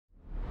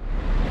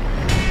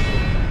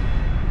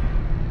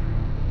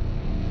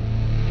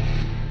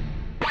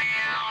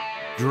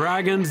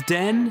Dragon's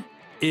Den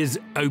is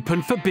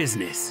open for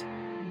business.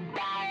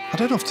 I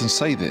don't often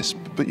say this,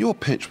 but your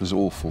pitch was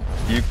awful.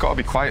 You've got to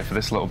be quiet for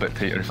this little bit,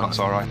 Peter, if that's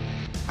all right.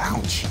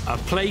 Ouch. A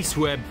place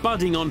where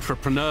budding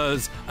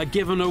entrepreneurs are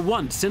given a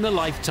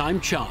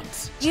once-in-a-lifetime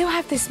chance. You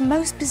have this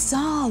most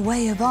bizarre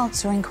way of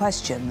answering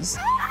questions.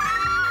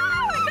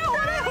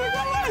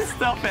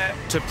 Stop it.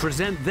 To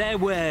present their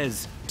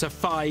wares to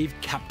 5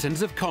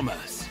 captains of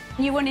commerce.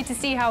 You wanted to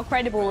see how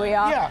credible we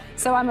are. Yeah.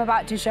 So I'm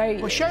about to show you.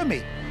 Well, show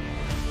me.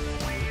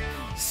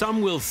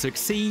 Some will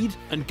succeed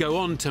and go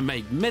on to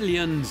make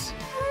millions.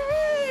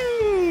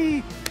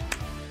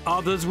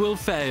 Others will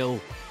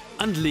fail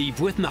and leave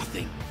with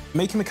nothing.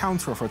 Make him a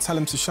counter-offer, tell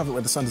him to shove it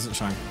where the sun doesn't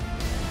shine.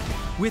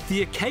 With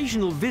the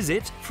occasional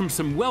visit from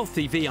some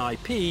wealthy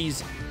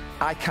VIPs...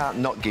 I can't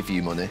not give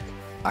you money.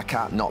 I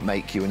can't not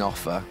make you an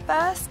offer.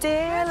 First deal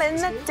in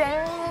the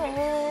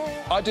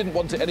day. I didn't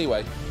want it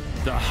anyway.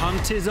 The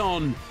hunt is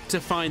on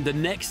to find the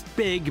next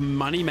big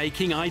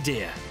money-making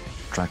idea.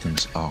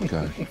 Dragons are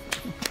going.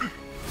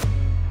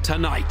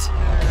 Tonight.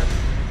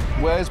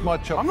 Where's my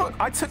chocolate?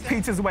 I took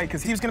Peter's away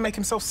because he was going to make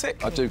himself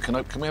sick. I do.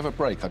 Can we have a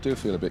break? I do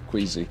feel a bit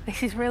queasy.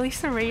 This is really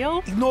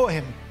surreal. Ignore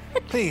him,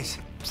 please.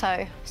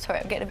 So, sorry,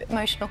 I'm getting a bit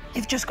emotional.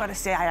 You've just got to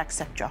say I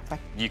accept your offer.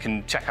 You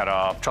can check out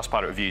our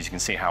Trustpilot reviews. You can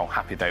see how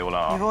happy they all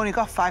are. You've only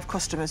got 5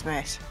 customers,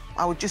 mate.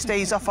 I would just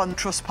ease off on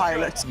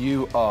Trustpilot.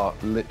 You are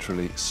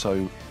literally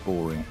so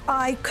boring.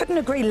 I couldn't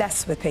agree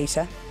less with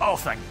Peter. Oh,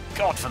 thank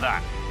God for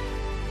that.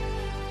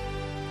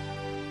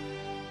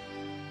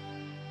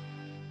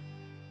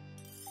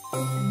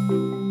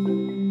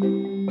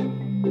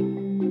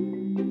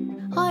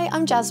 Hi,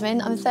 I'm Jasmine,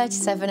 I'm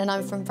 37 and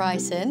I'm from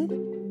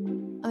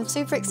Brighton. I'm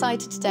super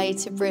excited today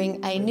to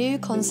bring a new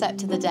concept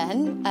to the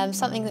Den,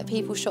 something that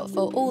people shop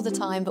for all the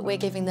time, but we're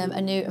giving them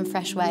a new and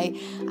fresh way,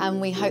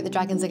 and we hope the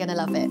dragons are going to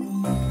love it.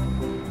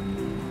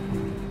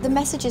 The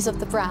messages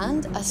of the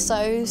brand are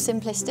so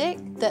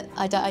simplistic that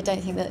I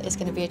don't think that it's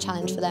going to be a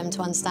challenge for them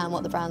to understand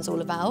what the brand's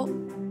all about.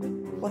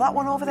 Well, that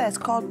one over there is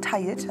called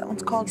Tired, that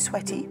one's called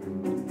Sweaty.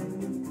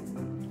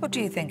 What do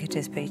you think it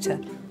is, Peter?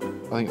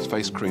 I think it's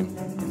face cream.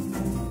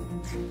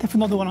 That's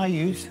another one I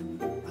use.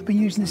 I've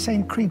been using the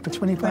same cream for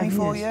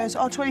 24 years.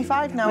 Oh,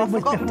 25 now. I've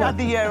forgotten to add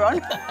the year on.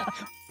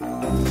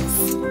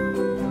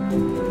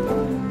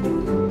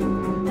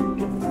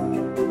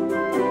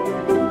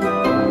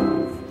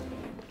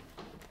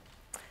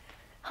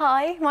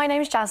 Hi, my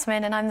name's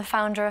Jasmine and I'm the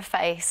founder of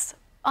Face.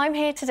 I'm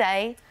here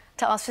today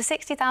to ask for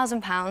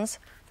 £60,000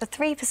 for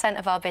 3%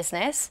 of our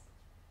business.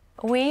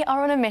 We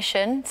are on a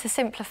mission to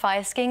simplify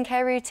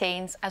skincare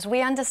routines as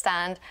we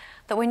understand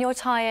that when you're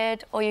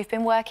tired or you've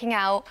been working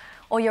out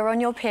or you're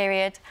on your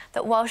period,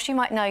 that whilst you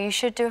might know you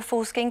should do a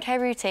full skincare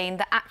routine,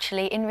 that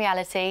actually, in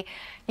reality,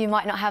 you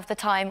might not have the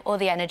time or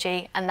the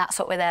energy, and that's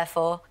what we're there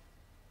for.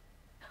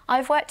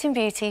 I've worked in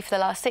beauty for the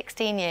last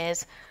 16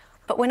 years,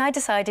 but when I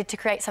decided to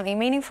create something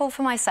meaningful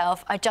for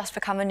myself, I'd just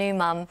become a new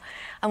mum.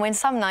 And when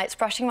some nights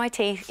brushing my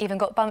teeth even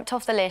got bumped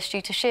off the list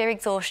due to sheer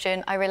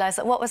exhaustion, I realised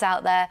that what was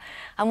out there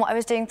and what I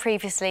was doing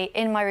previously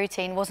in my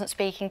routine wasn't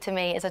speaking to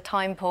me as a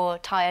time-poor,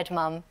 tired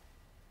mum.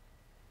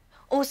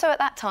 Also at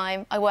that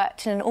time, I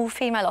worked in an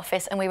all-female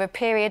office and we were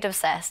period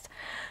obsessed.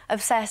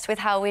 Obsessed with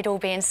how we'd all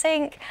be in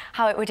sync,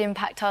 how it would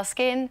impact our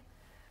skin.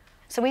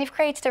 So we've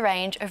created a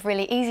range of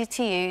really easy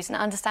to use and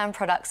understand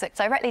products that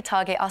directly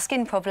target our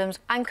skin problems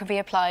and can be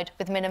applied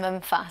with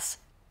minimum fuss.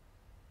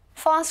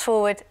 Fast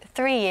forward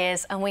 3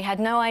 years and we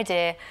had no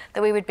idea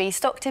that we would be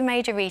stocked in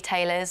major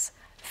retailers,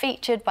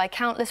 featured by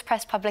countless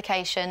press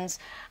publications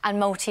and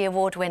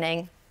multi-award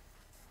winning.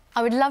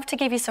 I would love to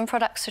give you some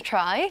products to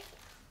try.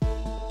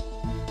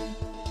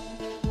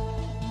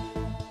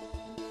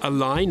 A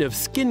line of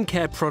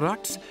skincare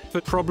products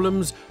for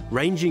problems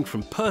ranging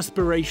from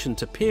perspiration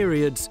to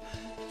periods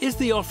is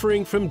the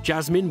offering from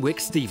Jasmine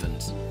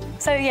Wick-Stevens.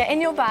 So yeah,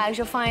 in your bags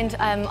you'll find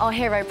our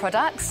hero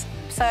products.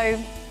 So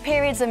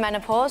periods and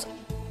menopause,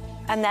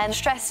 and then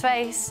stress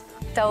face,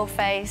 dull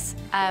face,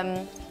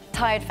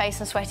 tired face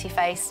and sweaty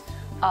face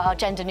are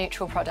gender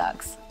neutral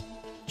products.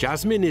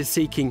 Jasmine is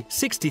seeking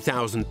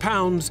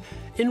 £60,000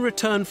 in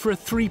return for a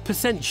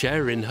 3%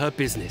 share in her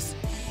business.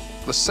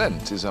 The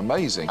scent is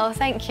amazing. Oh,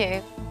 thank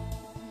you.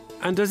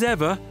 And as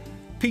ever,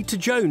 Peter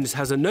Jones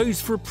has a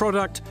nose for a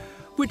product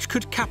which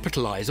could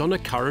capitalise on a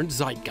current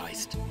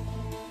zeitgeist.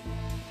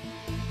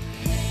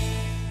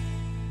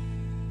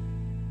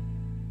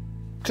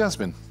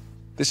 Jasmine,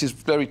 this is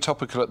very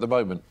topical at the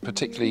moment,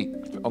 particularly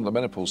on the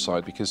menopause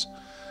side, because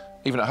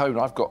even at home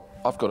I've got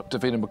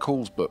Davina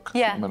McCall's book,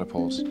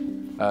 Menopause,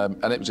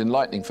 and it was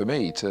enlightening for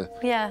me to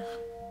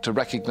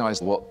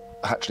recognise what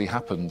actually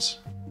happens.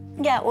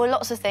 Yeah, well,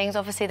 lots of things.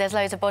 Obviously, there's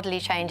loads of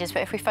bodily changes,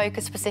 but if we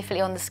focus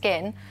specifically on the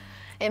skin,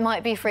 it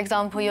might be, for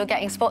example, you're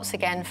getting spots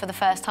again for the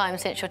first time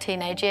since your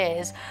teenage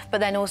years,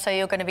 but then also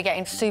you're going to be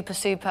getting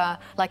super,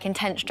 like,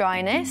 intense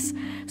dryness.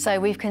 So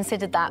we've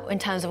considered that in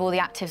terms of all the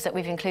actives that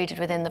we've included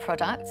within the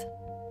product.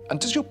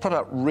 And does your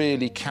product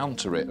really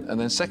counter it? And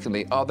then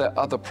secondly, are there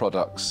other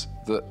products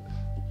that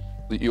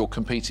that you're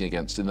competing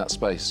against in that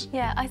space?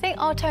 Yeah, I think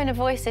our tone of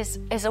voice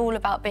is all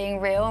about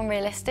being real and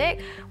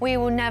realistic. We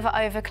will never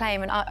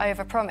overclaim and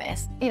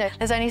overpromise. You know,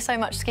 there's only so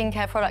much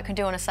skincare product can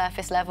do on a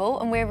surface level,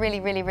 and we're really,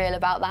 really real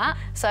about that.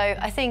 So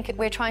I think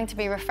we're trying to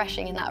be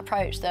refreshing in that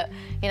approach that,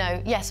 you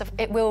know, yes,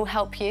 it will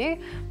help you,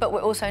 but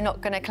we're also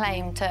not going to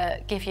claim to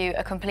give you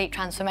a complete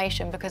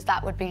transformation because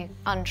that would be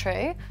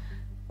untrue.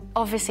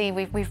 Obviously,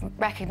 we've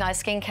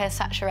recognised skincare is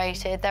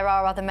saturated. There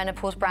are other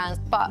menopause brands,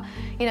 but,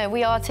 you know,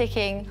 we are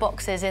ticking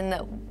boxes in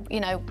that,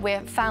 you know,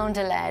 we're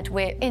founder-led,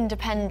 we're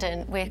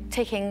independent, we're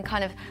ticking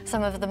kind of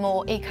some of the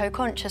more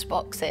eco-conscious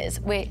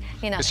boxes.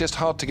 You know... It's just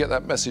hard to get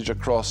that message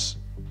across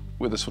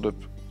with a sort of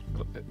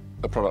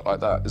a product like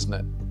that, isn't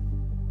it?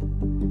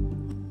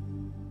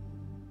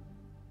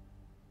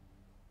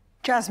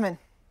 Jasmine,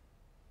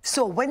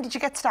 so when did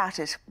you get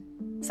started?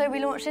 So we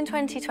launched in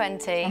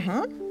 2020.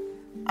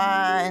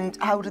 And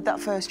how did that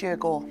first year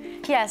go?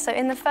 Yeah, so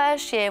in the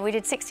first year, we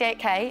did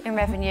 68k in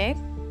revenue,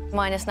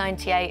 minus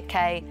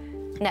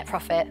 98k net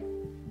profit.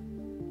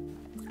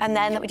 And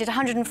then we did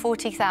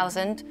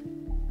 140,000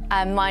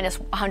 and minus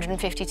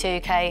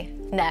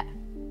 152k net.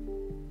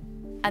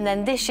 And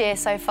then this year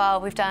so far,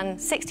 we've done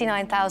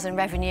 69,000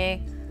 revenue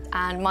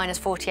and minus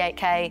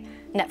 48k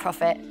net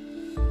profit.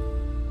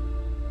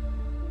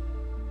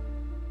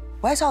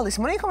 Where's all this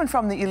money coming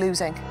from that you're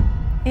losing?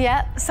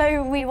 Yeah,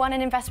 so we won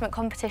an investment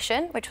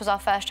competition, which was our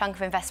first chunk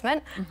of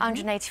investment,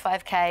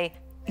 185k.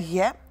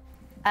 Yeah.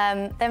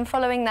 Then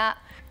following that,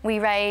 we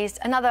raised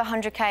another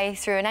 100k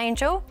through an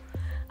angel,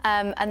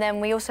 and then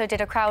we also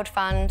did a crowd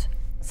fund.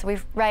 So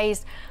we've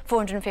raised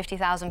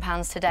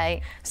 £450,000 to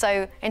date.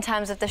 So in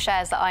terms of the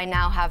shares that I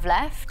now have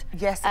left...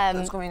 Yes,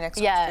 that's going to be next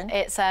question. Yeah,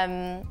 it's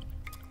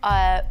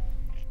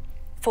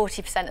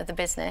 40% of the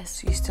business.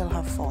 So you still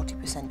have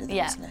 40% of the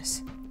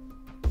business.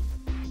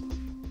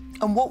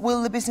 And what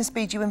will the business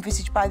be, do you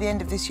envisage, by the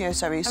end of this year,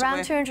 sorry?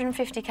 Around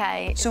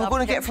 250k. So we're going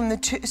to get from the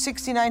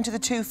 69 to the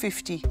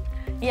 250?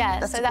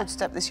 Yeah. That's a good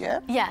step this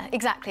year. Yeah,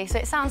 exactly. So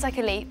it sounds like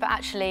a leap, but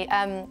actually,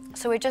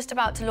 so we're just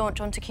about to launch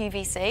onto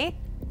QVC.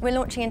 We're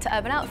launching into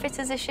Urban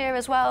Outfitters this year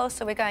as well,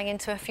 so we're going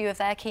into a few of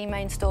their key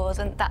main stores,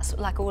 and that's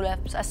like all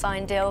a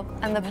signed deal.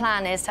 And the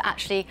plan is to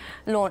actually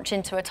launch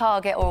into a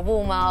Target or a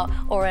Walmart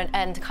or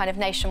and kind of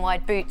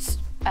nationwide Boots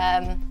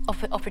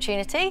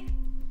opportunity.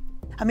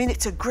 I mean,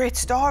 it's a great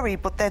story,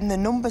 but then the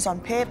numbers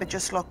on paper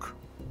just look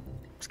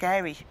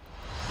scary.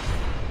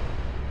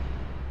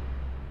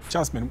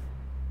 Jasmine,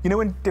 you know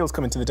when deals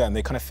come into the Den,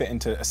 they kind of fit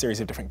into a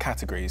series of different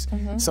categories.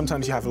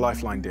 Sometimes you have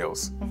lifeline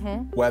deals,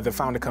 where the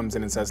founder comes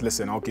in and says,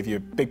 listen, I'll give you a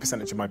big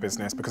percentage of my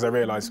business because I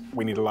realise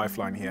we need a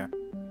lifeline here.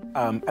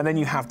 And then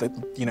you have the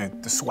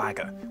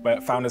swagger, where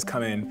founders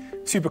come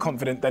in, super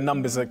confident, their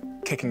numbers are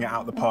kicking it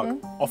out of the park.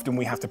 Often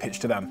we have to pitch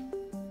to them.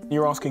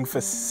 You're asking for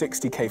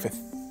 60k for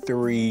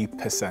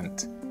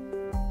 3%.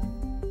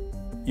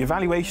 Your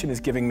valuation is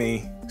giving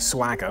me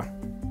swagger,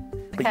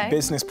 but your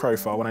business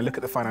profile, when I look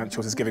at the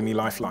financials, is giving me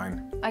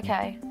lifeline.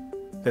 Okay.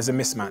 There's a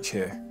mismatch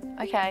here.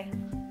 Okay.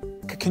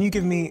 Can you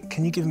give me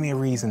a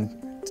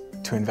reason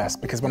to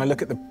invest? Because when I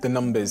look at the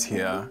numbers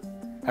here,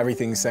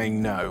 everything's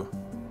saying no.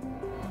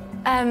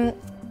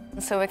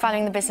 So we're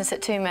valuing the business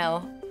at 2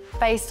 mil,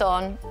 based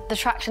on the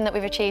traction that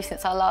we've achieved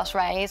since our last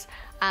raise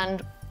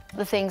and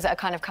the things that are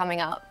kind of coming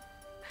up.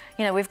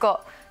 You know, we've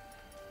got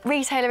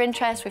retailer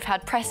interest, we've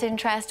had press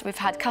interest, we've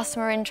had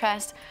customer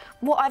interest.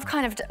 What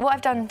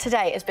I've done to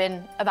date has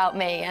been about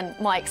me and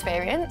my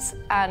experience,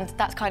 and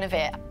that's kind of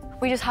it.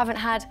 We just haven't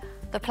had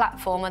the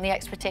platform and the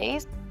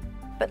expertise,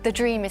 but the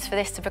dream is for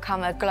this to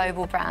become a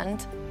global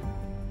brand.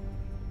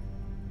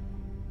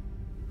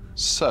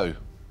 So,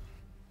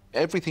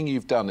 everything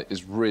you've done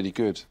is really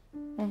good.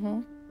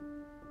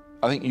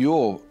 I think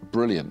you're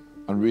brilliant,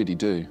 I really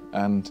do.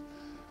 And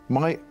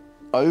my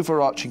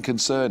overarching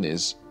concern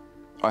is,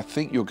 I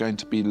think you're going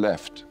to be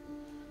left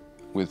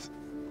with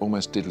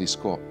almost diddly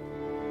squat,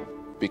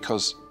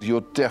 because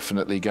you're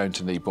definitely going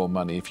to need more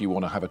money if you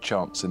want to have a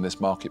chance in this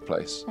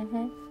marketplace.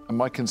 And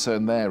my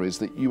concern there is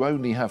that you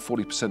only have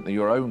 40% of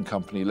your own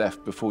company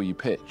left before you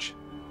pitch.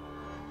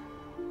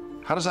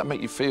 How does that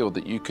make you feel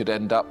that you could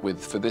end up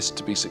with, for this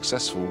to be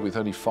successful, with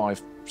only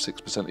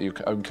 5–6% of your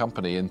own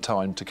company in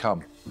time to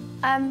come?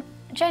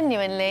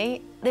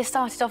 Genuinely, this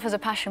started off as a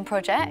passion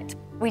project.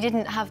 We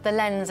didn't have the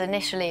lens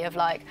initially of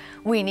like,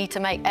 we need to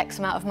make X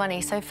amount of money.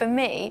 So for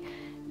me,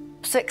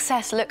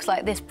 success looks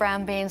like this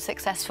brand being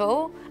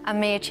successful and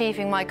me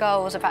achieving my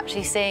goals of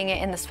actually seeing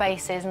it in the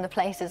spaces and the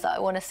places that I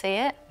want to see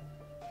it.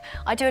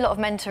 I do a lot of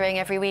mentoring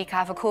every week. I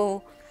have a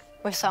call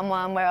with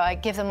someone where I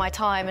give them my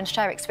time and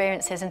share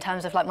experiences in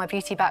terms of like my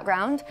beauty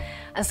background.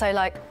 And so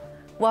like,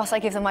 whilst I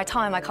give them my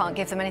time, I can't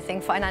give them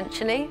anything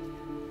financially.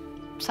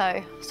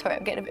 So, sorry,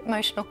 I'm getting a bit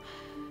emotional.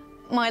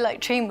 My like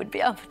dream would be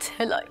able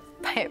to like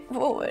pay it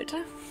forward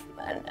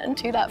and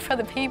do that for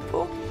other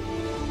people.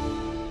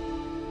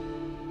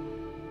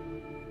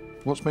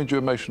 What's made you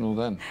emotional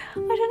then? I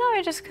don't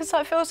know, just because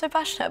I feel so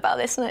passionate about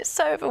this and it's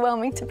so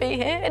overwhelming to be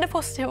here in a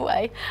positive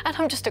way. And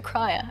I'm just a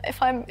crier.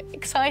 If I'm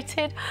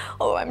excited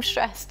or I'm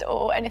stressed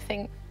or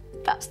anything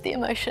that's the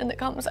emotion that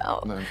comes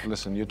out. No,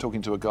 listen, you're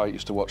talking to a guy who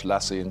used to watch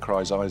Lassie and cry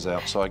his eyes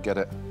out, so I get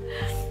it.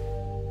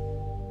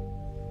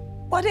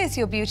 What is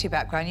your beauty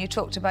background? You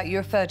talked about, you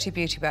referred to your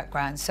beauty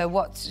background, so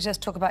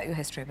just talk about your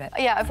history a bit.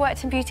 Yeah, I've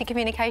worked in beauty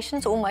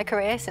communications all my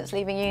career since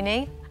leaving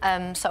uni.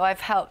 So I've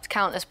helped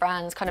countless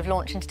brands kind of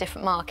launch into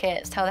different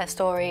markets, tell their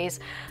stories,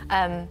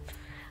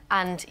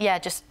 and yeah,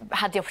 just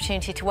had the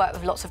opportunity to work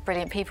with lots of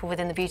brilliant people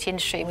within the beauty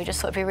industry, and we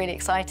just thought it'd be really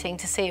exciting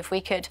to see if we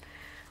could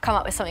come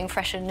up with something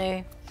fresh and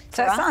new.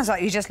 So it sounds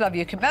like you just love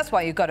your... That's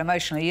why you got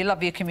emotional. You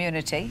love your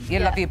community, you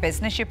love your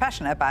business, you're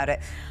passionate about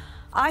it.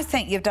 I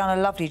think you've done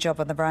a lovely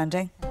job on the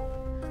branding.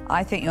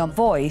 I think your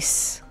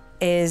voice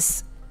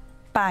is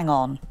bang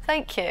on.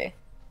 Thank you.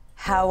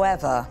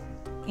 However,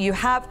 you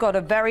have got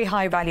a very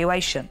high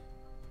valuation.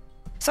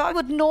 So I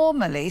would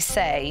normally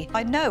say,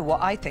 I know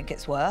what I think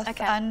it's worth,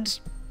 and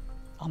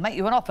I'll make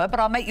you an offer, but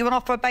I'll make you an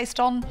offer based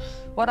on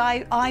what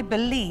I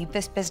believe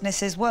this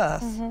business is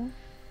worth. Mm-hmm.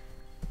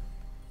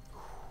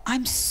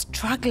 I'm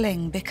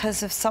struggling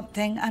because of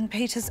something, and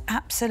Peter's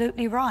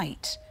absolutely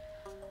right.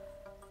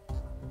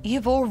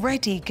 You've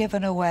already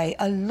given away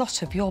a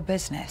lot of your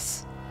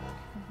business.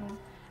 Mm-hmm.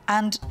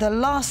 And the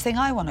last thing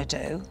I want to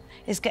do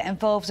is get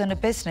involved in a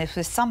business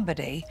with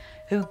somebody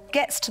who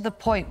gets to the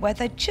point where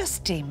they're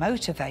just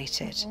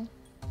demotivated. Mm-hmm.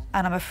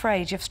 And I'm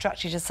afraid you've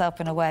structured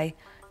yourself in a way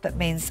that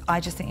means I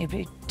just think you'd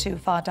be too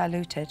far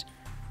diluted.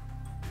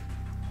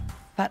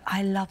 But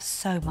I love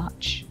so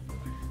much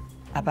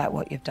about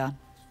what you've done.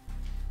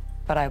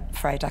 But I'm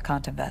afraid I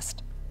can't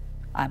invest.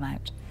 I'm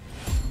out.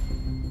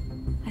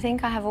 I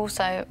think I have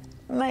also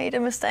made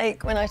a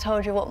mistake when I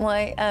told you what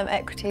my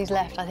equity's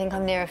left. I think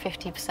I'm nearer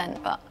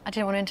 50%, but I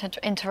didn't want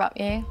to interrupt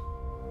you.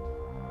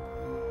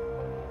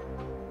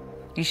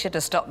 You should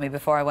have stopped me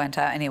before I went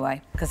out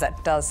anyway, because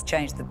that does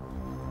change the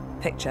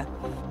picture.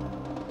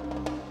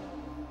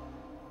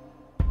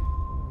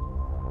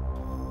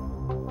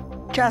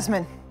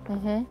 Jasmine.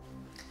 Mm-hmm.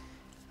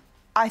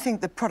 I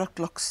think the product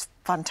looks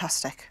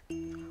fantastic.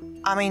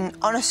 I mean,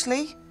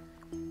 honestly,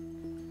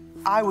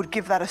 I would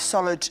give that a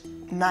solid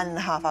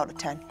 9.5 out of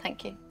 10.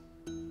 Thank you.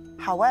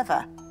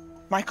 However,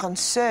 my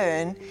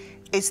concern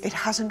is it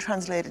hasn't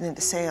translated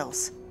into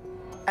sales.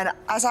 And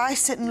as I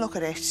sit and look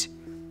at it,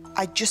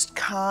 I just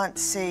can't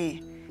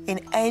see in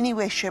any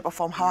way, shape or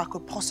form how I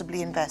could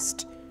possibly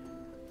invest.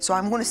 So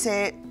I'm going to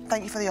say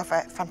thank you for the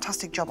offer,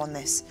 fantastic job on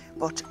this,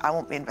 but I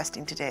won't be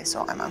investing today,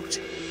 so I'm out.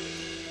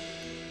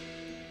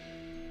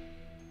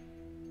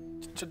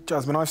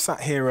 Jasmine, I've sat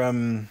here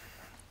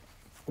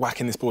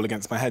whacking this ball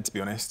against my head, to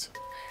be honest,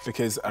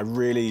 because I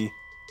really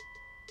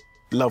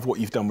love what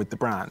you've done with the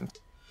brand,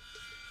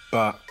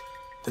 but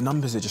the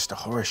numbers are just a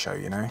horror show,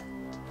 you know?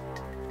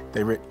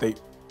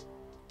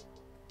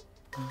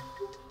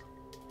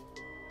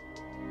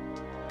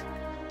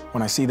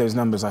 When I see those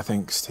numbers, I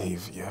think,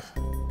 Steve, yeah.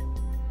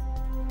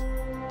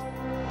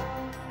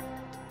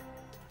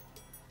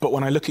 But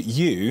when I look at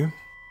you,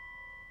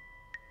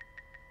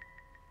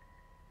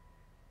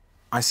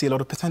 I see a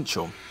lot of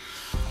potential.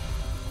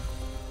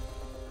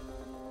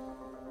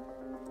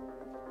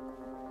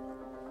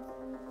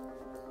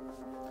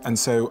 And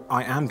so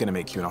I am going to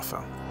make you an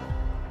offer.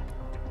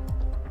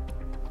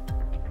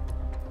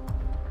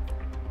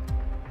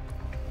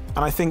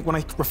 And I think when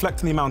I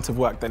reflect on the amount of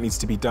work that needs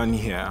to be done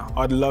here,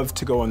 I'd love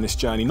to go on this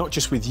journey, not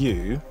just with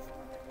you,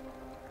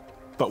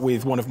 but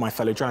with one of my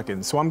fellow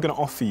dragons. So I'm going to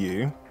offer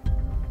you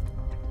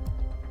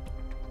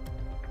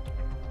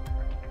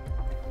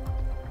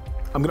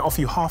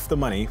half the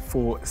money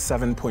for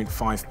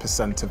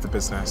 7.5% of the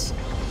business.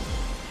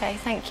 Okay,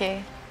 thank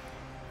you.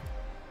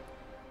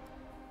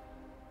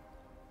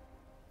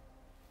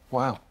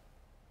 Wow.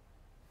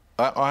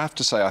 I have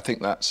to say, I think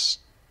that's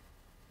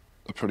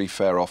a pretty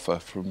fair offer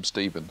from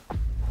Stephen.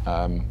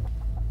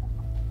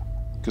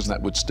 Because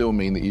that would still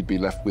mean that you'd be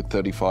left with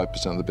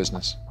 35% of the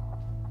business.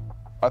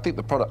 I think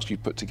the products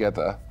you've put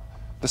together,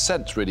 the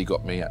scent's really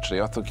got me,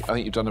 actually. I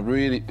think you've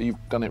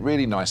done it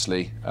really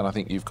nicely, and I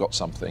think you've got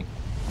something.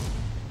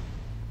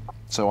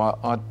 So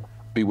I'd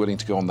be willing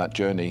to go on that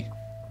journey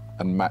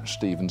and match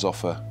Stephen's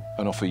offer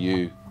and offer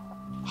you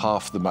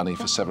half the money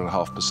for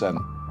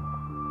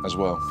 7.5% as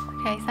well.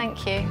 Okay,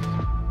 thank you.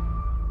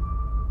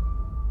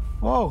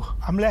 Whoa,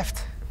 I'm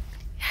left.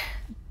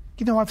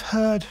 You know, I've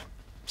heard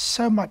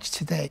so much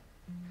today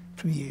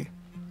from you,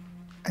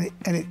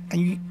 and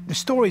the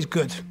story's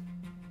good.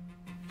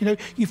 You know,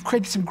 you've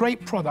created some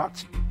great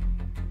products.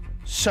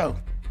 So,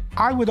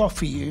 I would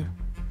offer you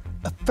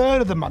a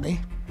third of the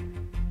money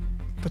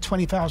for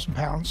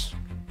 £20,000.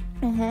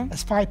 Mm-hmm.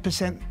 That's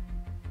 5%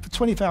 for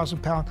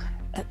 £20,000.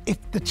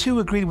 If the two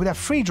agreed, we'd have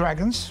 3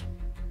 dragons,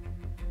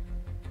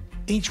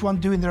 each one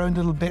doing their own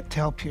little bit to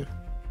help you.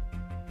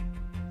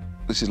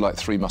 This is like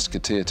Three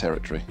Musketeer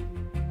territory.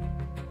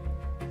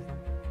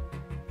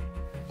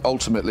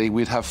 Ultimately,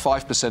 we'd have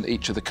 5%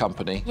 each of the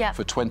company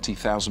for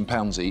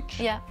 £20,000 each.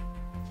 Yeah.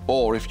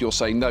 Or if you're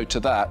saying no to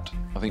that,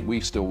 I think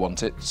we still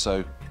want it,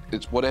 so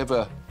it's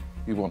whatever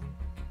you want.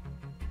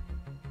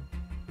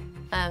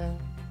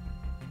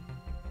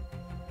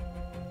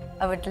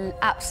 I would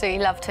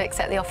absolutely love to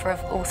accept the offer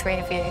of all three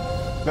of you.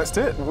 Let's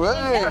do it.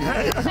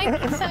 Thank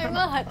you so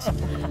much.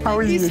 How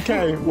are you,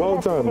 okay?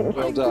 Well done.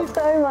 Thank you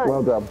so much.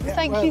 Well done.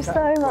 Thank you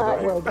so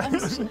much. Well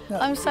done.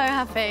 I'm so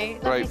happy.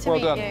 Lovely to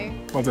meet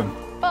you. Well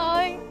done.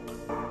 Bye.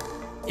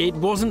 It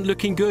wasn't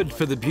looking good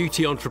for the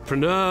beauty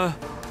entrepreneur,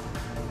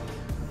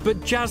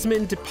 but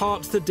Jasmine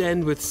departs the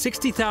Den with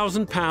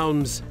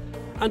 £60,000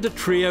 and a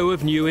trio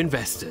of new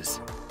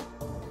investors,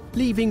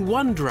 leaving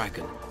one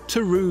dragon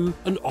to rue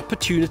an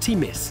opportunity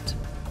missed.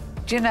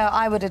 Do you know,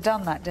 I would have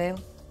done that deal.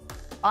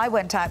 I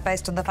went out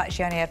based on the fact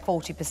she only had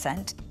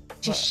 40%.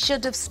 She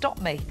should have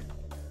stopped me.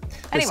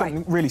 There's Anyway.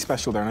 something really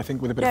special there, and I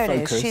think with a bit There of it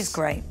focus... is. She's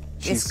great.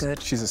 She's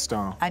good. She's a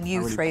star. And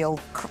you three will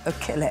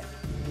kill it.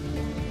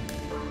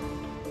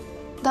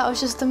 That was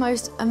just the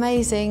most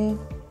amazing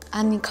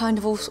and kind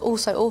of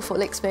also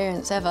awful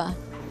experience ever.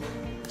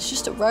 It's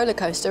just a roller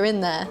coaster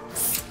in there.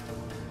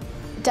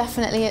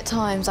 Definitely at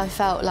times I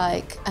felt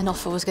like an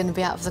offer was going to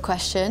be out of the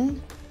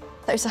question.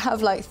 So to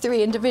have like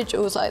 3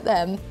 individuals like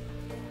them,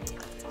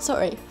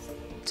 sorry,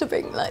 to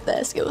bring like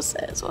their skill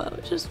set as well,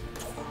 it's just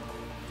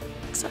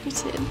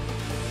exciting.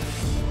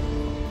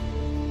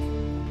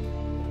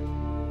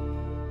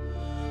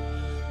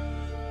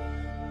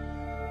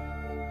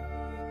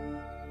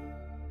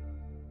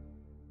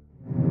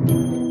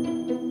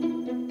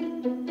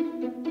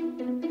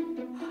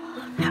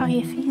 How are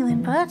you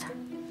feeling, bud?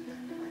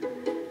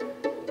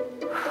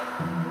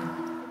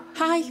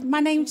 Hi, my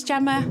name's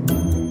Gemma.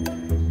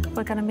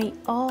 We're going to meet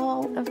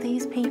all of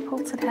these people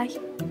today.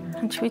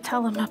 And should we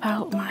tell them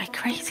about my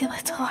crazy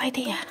little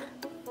idea?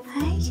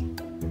 Hey?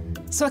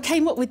 So I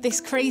came up with this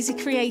crazy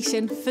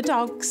creation for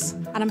dogs,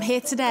 and I'm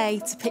here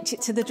today to pitch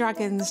it to the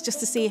dragons just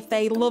to see if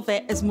they love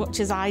it as much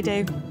as I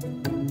do.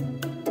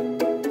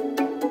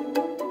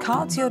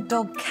 Cards your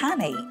dog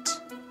can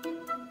eat?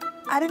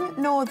 I didn't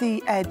know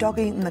the dog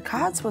eating the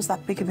cards was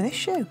that big of an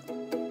issue.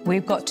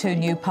 We've got 2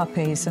 new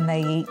puppies and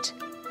they eat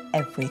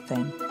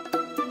everything.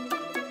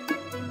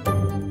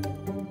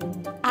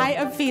 I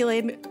am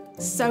feeling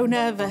so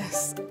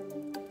nervous.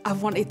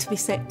 I've wanted to be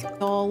sick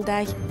all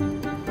day.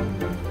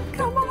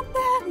 Come on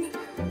then.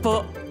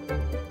 But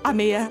I'm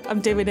here,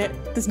 I'm doing it.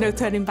 There's no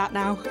turning back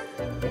now.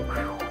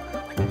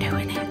 We're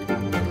doing it.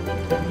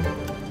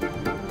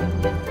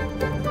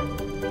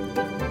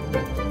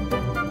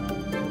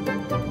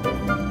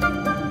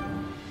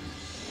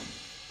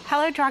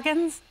 Hello,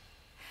 dragons.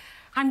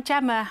 I'm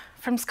Gemma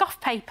from Scoff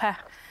Paper,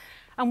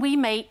 and we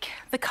make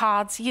the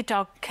cards your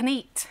dog can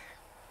eat.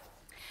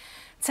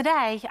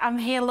 Today, I'm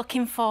here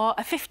looking for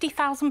a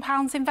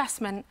 £50,000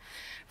 investment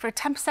for a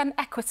 10%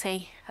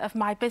 equity of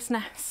my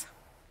business.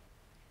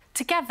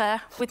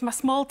 Together with my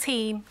small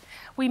team,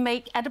 we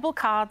make edible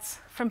cards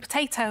from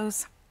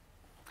potatoes.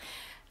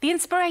 The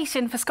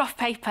inspiration for Scoff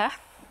Paper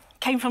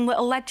came from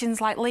little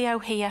legends like Leo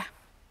here.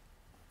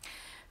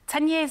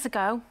 10 years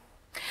ago,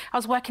 I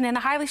was working in a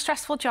highly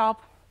stressful job.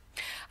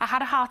 I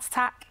had a heart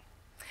attack,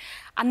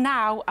 and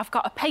now I've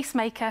got a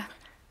pacemaker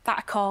that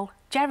I call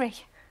Jerry.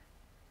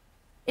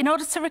 In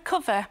order to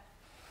recover,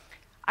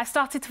 I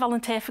started to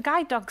volunteer for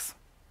guide dogs.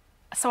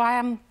 So I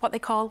am what they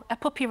call a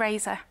puppy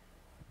raiser.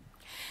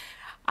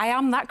 I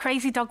am that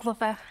crazy dog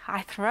lover.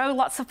 I throw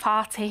lots of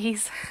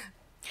parties.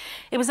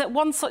 It was at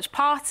one such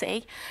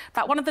party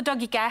that one of the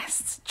doggy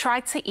guests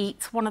tried to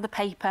eat one of the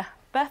paper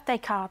birthday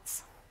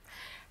cards.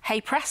 Hey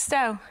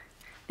presto,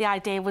 the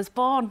idea was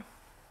born.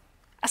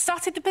 I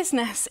started the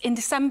business in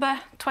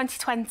December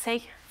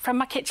 2020 from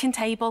my kitchen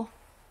table.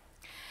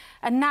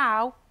 And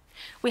now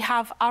we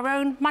have our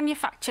own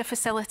manufacture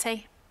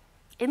facility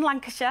in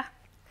Lancashire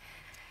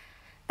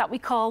that we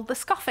call the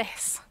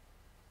Scoffice.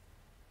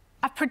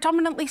 I've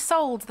predominantly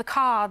sold the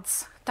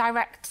cards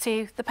direct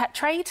to the pet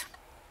trade.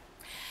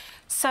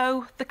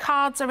 So the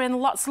cards are in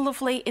lots of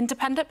lovely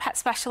independent pet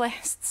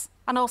specialists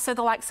and also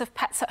the likes of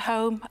Pets at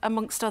Home,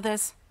 amongst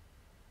others.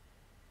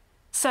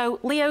 So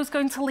Leo's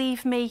going to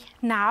leave me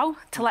now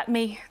to let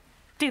me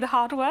do the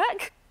hard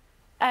work.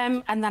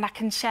 And then I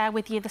can share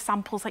with you the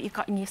samples that you've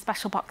got in your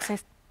special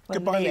boxes. Well,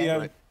 Goodbye,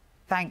 Leo.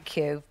 Thank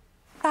you.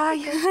 Bye.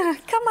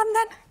 Come on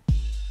then.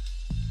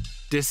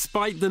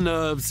 Despite the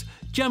nerves,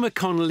 Gemma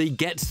Connolly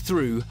gets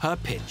through her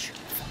pitch.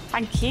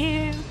 Thank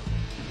you.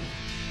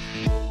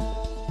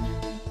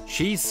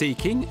 She's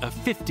seeking a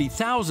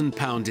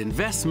 £50,000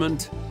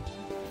 investment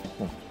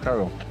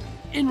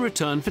in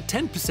return for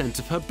 10%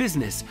 of her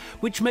business,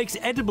 which makes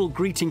edible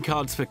greeting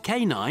cards for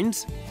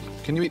canines.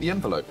 Can you eat the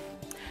envelope?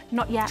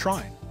 Not yet.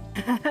 Try.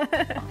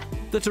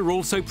 That are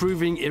also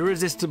proving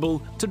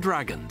irresistible to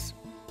dragons.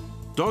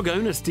 Dog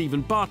owner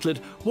Stephen Bartlett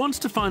wants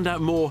to find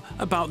out more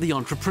about the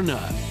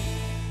entrepreneur.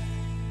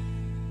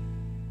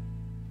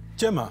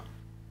 Gemma,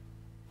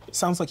 it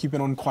sounds like you've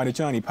been on quite a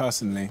journey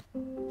personally.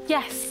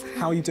 Yes.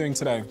 How are you doing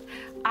today?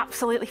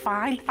 Absolutely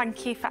fine.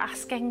 Thank you for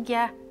asking.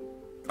 Yeah.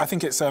 I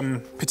think it's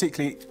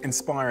particularly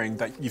inspiring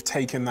that you've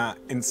taken that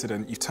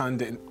incident, you've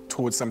turned it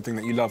towards something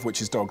that you love,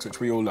 which is dogs, which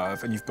we all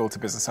love, and you've built a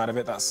business out of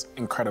it. That's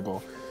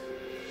incredible.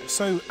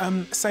 So,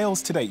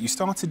 sales to date, you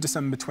started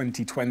December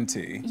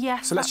 2020.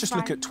 Yes, so let's just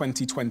look right. at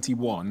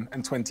 2021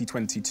 and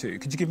 2022.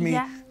 Could you give me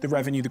the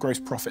revenue, the gross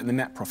profit and the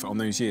net profit on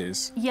those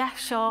years? Yeah,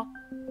 sure.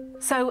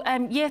 So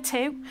year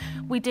 2,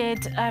 we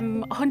did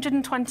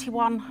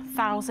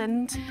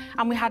 121,000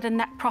 and we had a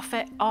net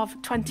profit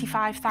of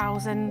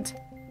 25,000.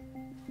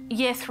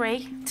 Year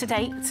 3 to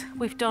date,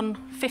 we've done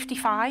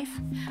 55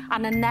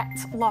 and a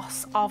net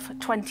loss of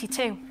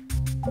 22.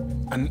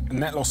 And a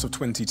net loss of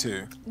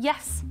 22?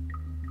 Yes,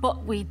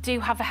 but we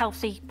do have a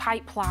healthy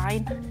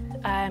pipeline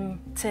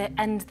to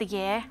end the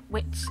year,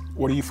 which...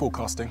 What are you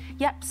forecasting?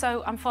 Yep,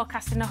 so I'm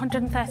forecasting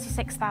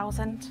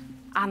 136,000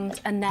 and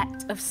a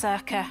net of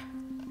circa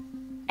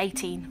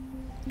 18.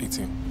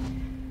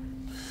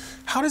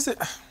 How do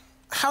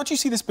you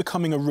see this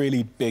becoming a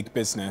really big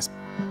business?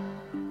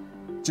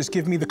 Just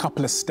give me the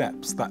couple of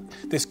steps that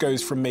this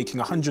goes from making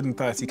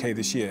 130k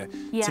this year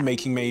to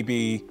making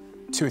maybe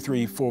 2 or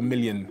 3, 4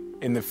 million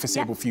in the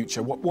foreseeable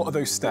future. What are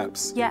those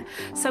steps? Yeah,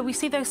 so we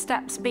see those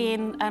steps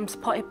being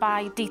supported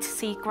by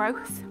D2C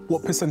growth.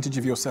 What percentage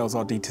of your sales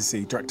are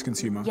D2C, direct to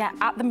consumer? Yeah,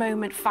 at the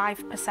moment,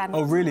 5%.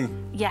 Oh, really?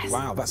 Yes.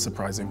 Wow, that's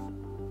surprising.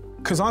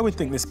 Because I would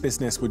think this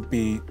business would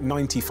be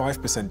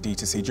 95%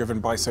 D2C, driven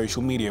by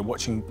social media,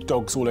 watching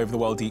dogs all over the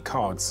world eat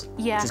cards.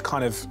 Yeah. Which is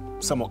kind of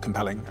somewhat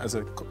compelling as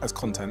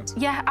content.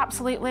 Yeah,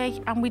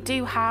 absolutely. And we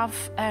do have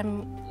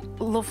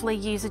lovely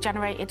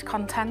user-generated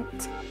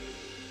content.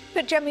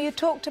 But Gemma, you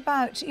talked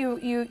about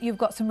you've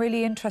got some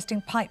really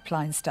interesting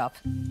pipeline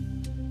stuff.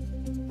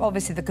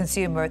 Obviously, the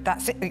consumer,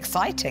 that's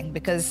exciting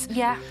because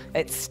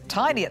it's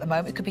tiny at the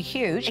moment. It could be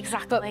huge.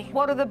 Exactly. But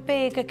what are the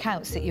big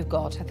accounts that you've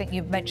got? I think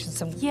you've mentioned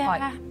some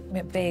quite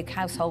big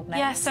household names.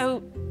 Yeah,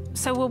 so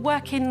we're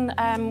working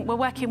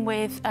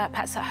with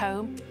Pets at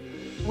Home.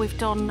 We've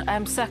done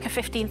circa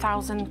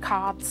 15,000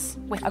 cards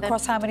with them.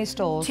 Across how many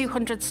stores?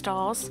 200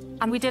 stores.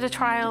 And we did a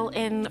trial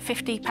in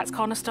 50 Pets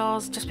Corner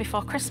stores just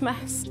before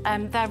Christmas.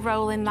 They're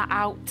rolling that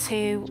out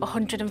to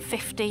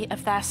 150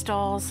 of their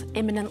stores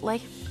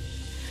imminently.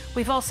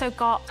 We've also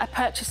got a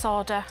purchase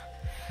order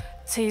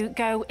to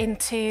go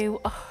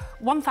into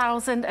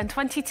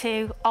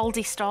 1,022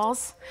 Aldi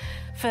stores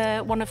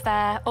for one of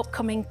their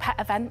upcoming pet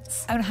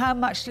events. And how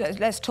much,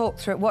 let's talk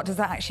through it, what does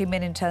that actually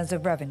mean in terms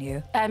of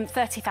revenue?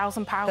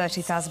 £30,000.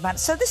 £30,000.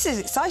 So this is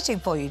exciting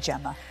for you,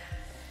 Gemma.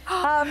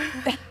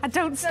 I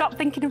don't stop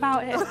thinking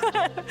about it.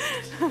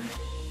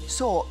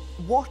 So,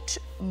 what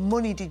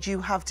money did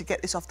you have to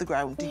get this off the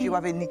ground? Did you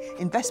have any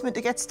investment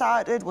to get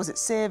started? Was it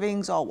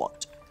savings or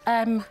what?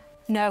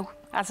 No.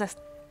 As a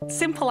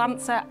simple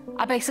answer,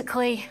 I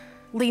basically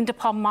leaned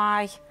upon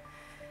my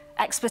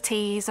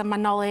expertise and my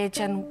knowledge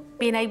and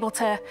being able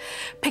to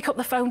pick up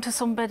the phone to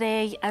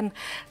somebody and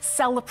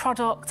sell the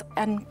product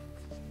and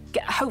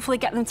hopefully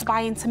get them to buy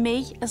into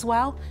me as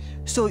well.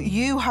 So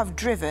you have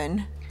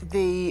driven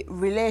the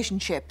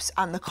relationships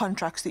and the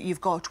contracts that you've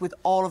got with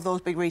all of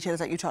those big retailers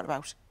that you talked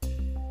about?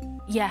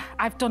 Yeah,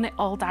 I've done it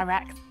all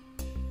direct.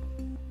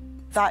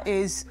 That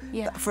is,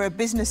 for a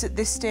business at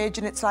this stage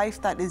in its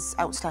life, that is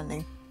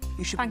outstanding.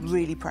 You should be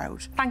really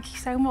proud. Thank you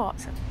so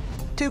much.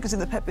 Tuka's in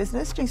the pet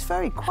business. She's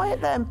very quiet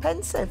there and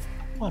pensive.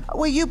 What?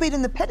 Well, you being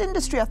in the pet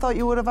industry, I thought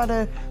you would have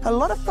had a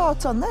lot of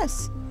thoughts on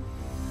this.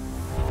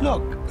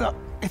 Look,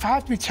 if I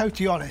have to be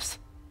totally honest,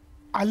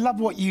 I love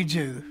what you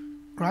do,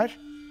 right?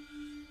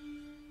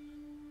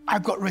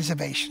 I've got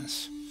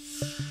reservations.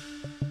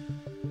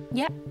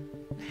 Yep.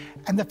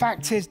 And the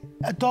fact is,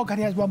 a dog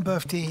only has one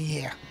birthday a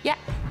year. Yeah.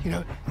 You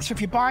know, so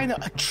if you're buying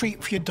a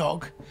treat for your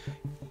dog,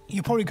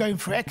 you're probably going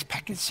for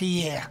expectancy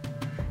year.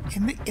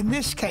 In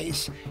this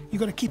case, you've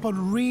got to keep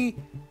on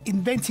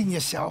reinventing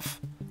yourself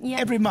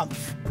every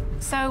month.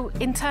 So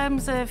in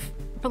terms of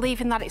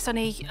believing that it's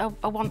only a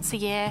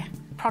once-a-year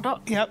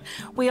product,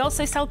 we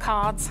also sell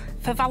cards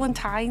for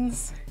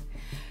Valentine's,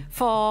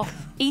 for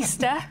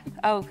Easter.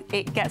 Oh,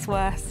 it gets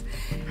worse.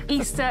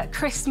 Easter,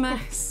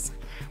 Christmas.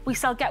 We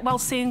sell Get Well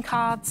Soon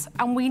cards,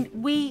 and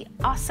we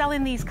are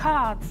selling these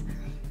cards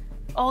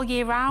all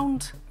year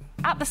round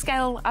at the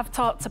scale I've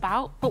talked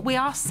about, but we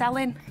are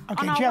selling.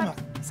 Okay, Gemma.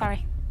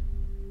 Sorry.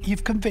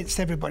 You've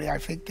convinced everybody, I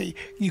think, that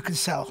you can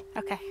sell.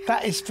 Okay.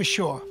 That is for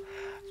sure.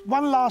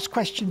 One last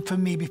question for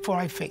me before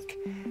I think.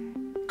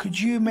 Could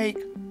you make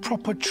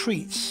proper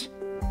treats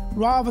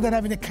rather than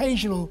having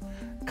occasional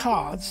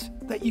cards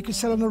that you can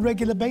sell on a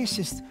regular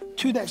basis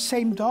to that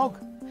same dog?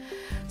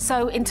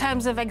 So in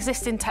terms of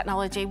existing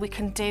technology, we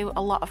can do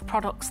a lot of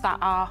products that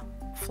are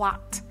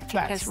flat.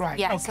 Flats, right.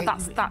 Yeah, okay.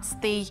 so that's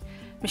the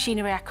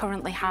machinery I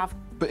currently have.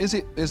 But is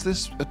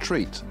this a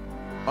treat?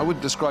 I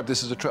wouldn't describe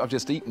this as a treat. I've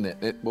just eaten it.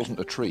 It wasn't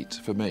a treat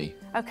for me.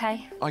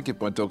 Okay. I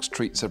give my dogs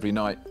treats every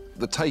night.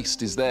 The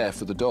taste is there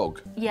for the dog.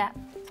 Yeah.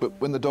 But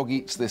when the dog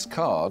eats this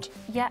card,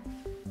 I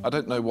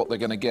don't know what they're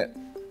going to get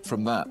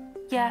from that.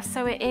 Yeah,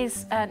 so it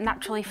is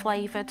naturally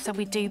flavoured. So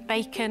we do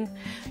bacon,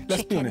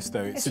 Let's chicken, be honest,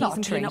 though. It's not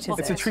a treat,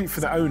 It's a treat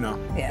for the owner.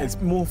 Yeah. It's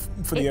more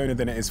for the owner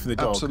than it is for the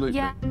dog. Absolutely.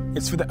 Yeah.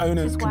 It's for the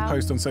owner who can well.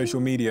 post on social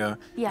media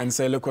Yeah. and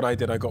say, look what I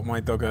did, I got my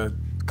dog a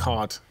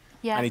card.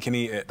 and he can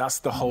eat it. That's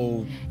the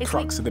whole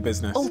crux of the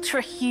business.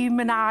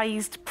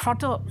 Ultra-humanised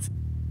product.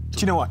 Do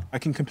you know what? I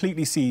can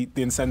completely see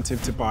the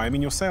incentive to buy. I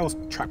mean, your sales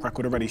track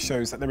record already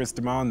shows that there is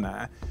demand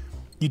there.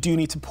 You do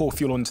need to pour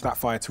fuel onto that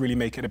fire to really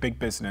make it a big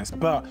business.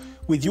 But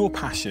with your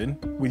passion,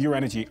 with your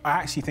energy, I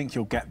actually think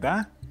you'll get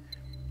there.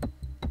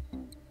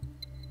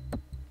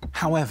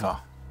 However,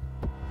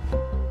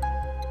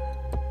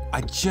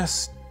 I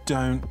just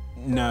don't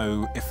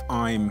know if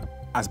I'm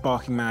as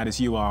barking mad as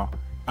you are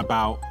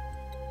about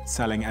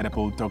selling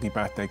edible doggy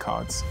birthday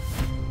cards.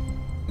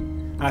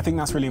 And I think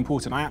that's really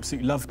important. I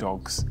absolutely love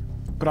dogs,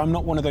 but I'm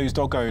not one of those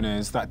dog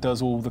owners that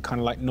does all the kind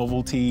of like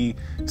novelty,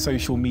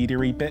 social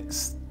media-y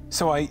bits.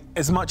 So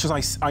as much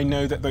as I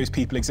know that those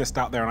people exist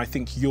out there and I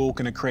think you're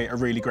going to create a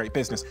really great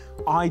business,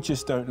 I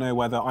just don't know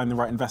whether I'm the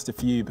right investor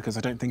for you because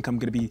I don't think I'm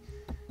going to be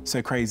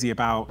so crazy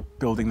about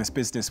building this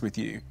business with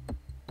you.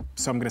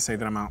 So I'm going to say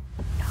that I'm out.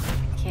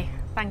 Thank you.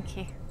 Thank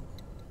you.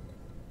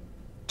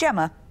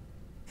 Gemma.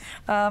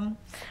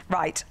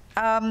 Right.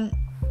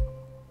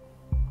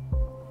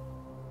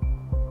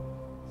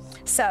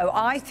 So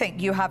I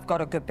think you have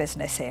got a good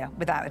business here,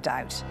 without a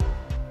doubt.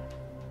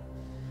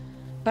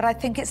 But I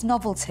think it's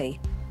novelty.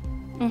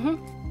 And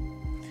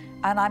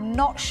I'm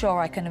not sure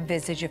I can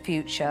envisage a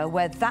future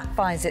where that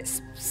finds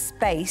its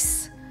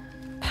space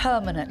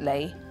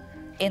permanently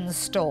in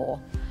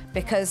store,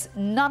 because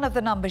none of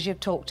the numbers you've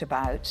talked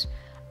about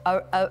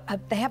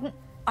they haven't.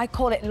 I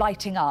call it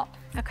lighting up.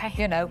 Okay.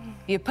 You know,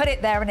 you put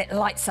it there and it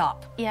lights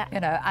up. Yeah. You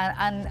know,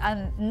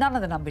 and none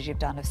of the numbers you've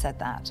done have said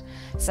that.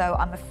 So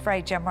I'm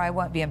afraid, Gemma, I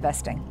won't be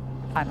investing.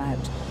 I'm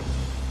out.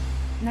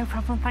 No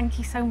problem. Thank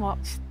you so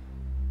much.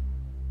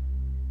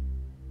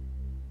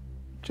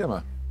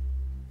 Gemma,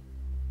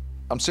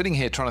 I'm sitting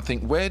here trying to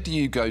think, where do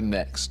you go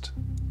next?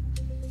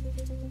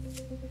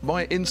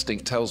 My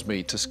instinct tells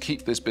me to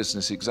keep this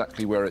business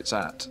exactly where it's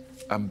at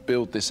and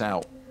build this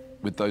out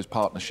with those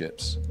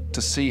partnerships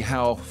to see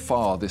how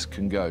far this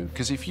can go.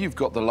 Because if you've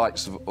got the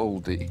likes of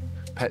Aldi,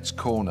 Pets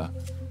Corner,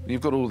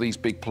 you've got all these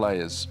big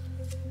players,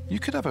 you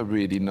could have a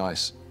really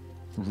nice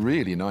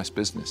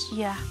business.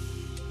 Yeah.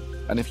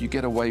 And if you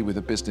get away with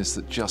a business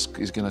that just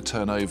is going to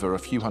turn over a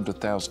few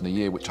 $100,000 a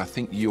year, which I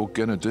think you're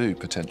going to do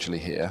potentially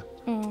here,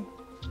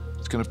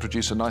 it's going to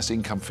produce a nice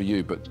income for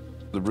you, but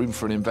the room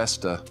for an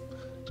investor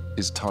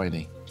is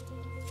tiny.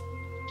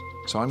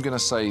 So I'm going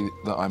to say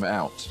that I'm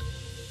out.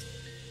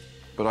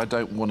 But I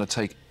don't want to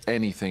take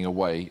anything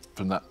away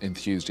from that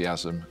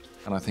enthusiasm.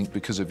 And I think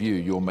because of you,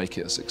 you'll make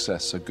it a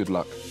success, so good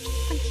luck.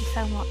 Thank you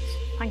so much.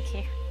 Thank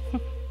you.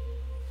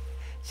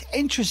 It's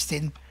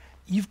interesting.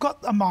 You've got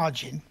a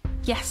margin.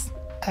 Yes.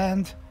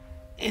 And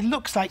it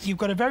looks like you've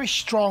got a very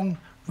strong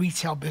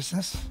retail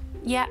business.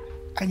 Yeah.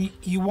 And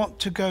you want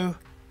to go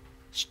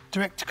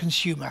direct to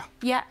consumer.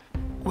 Yeah.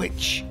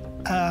 Which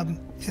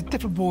is a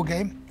different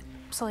ballgame.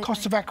 Absolutely.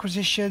 Cost of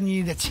acquisition,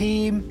 you need a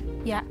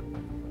team. Yeah.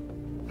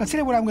 I'll tell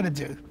you what I'm going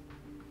to do.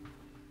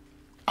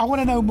 I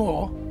want to know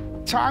more,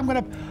 so I'm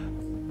going to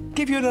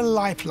give you a little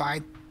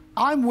lifeline.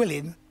 I'm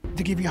willing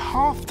to give you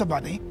half the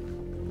money.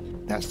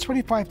 That's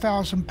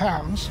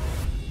 £25,000,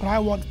 but I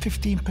want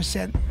 15%,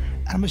 and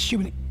I'm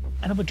assuming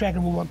another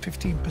dragon will want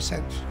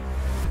 15%.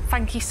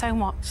 Thank you so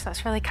much.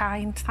 That's really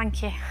kind.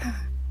 Thank you.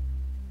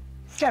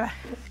 Gemma.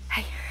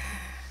 Hey.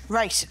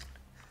 Right.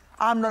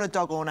 I'm not a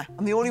dog owner.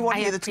 I'm the only one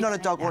here that's not a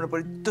dog owner,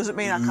 but it doesn't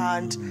mean I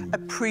can't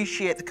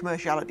appreciate the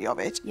commerciality of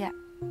it. Yeah.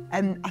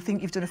 And I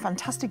think you've done a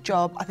fantastic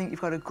job. I think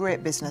you've got a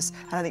great business,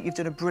 and I think you've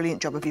done a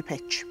brilliant job of your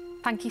pitch.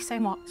 Thank you so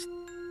much.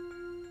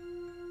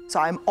 So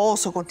I'm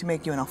also going to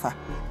make you an offer.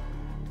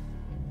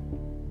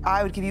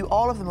 I would give you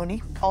all of the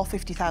money, all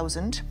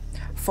 50,000,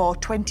 for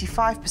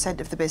 25%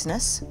 of the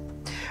business,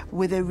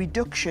 with a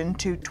reduction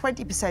to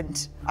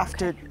 20%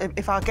 after.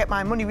 If I get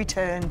my money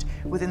returned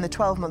within the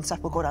 12 months,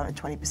 that will go down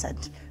to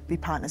 20%. Be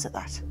partners at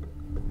that.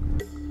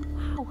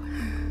 Wow.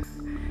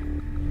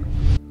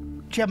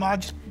 Gemma, I'll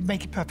just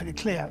make it perfectly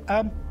clear.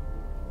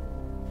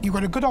 You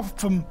got a good offer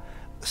from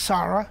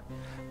Sarah,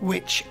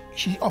 which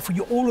she offered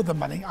you all of the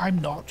money. I'm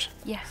not.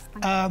 Yes.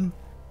 Thank you.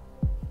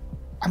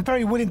 I'm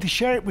very willing to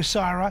share it with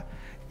Sarah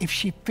if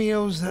she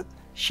feels that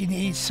she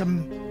needs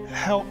some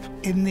help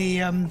in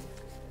the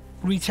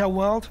retail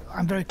world.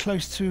 I'm very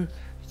close to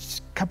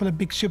a couple of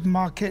big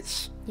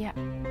supermarkets. Yeah.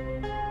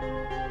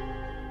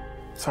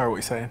 Sorry, what are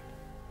you saying?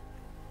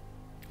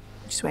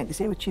 Just waiting to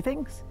see what she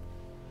thinks.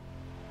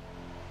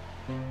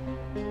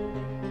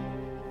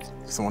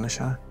 Doesn't want to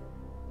share.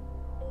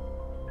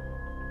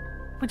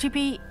 Would you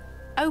be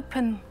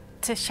open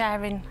to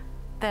sharing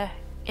the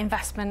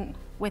investment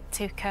with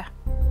Tuka?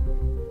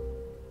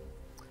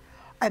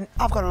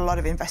 I've got a lot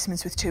of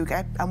investments with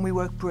Tuka, and we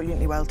work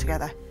brilliantly well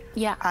together.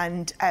 Yeah.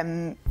 And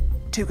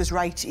Tuka's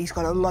right, he's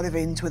got a lot of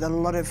ins with a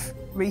lot of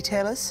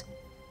retailers.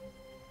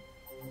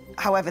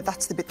 However,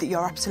 that's the bit that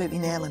you're absolutely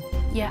nailing.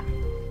 Yeah.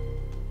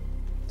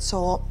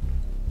 So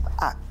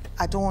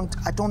I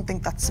don't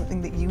think that's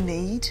something that you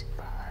need.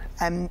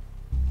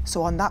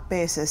 So on that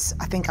basis,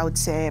 I think I would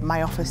say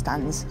my offer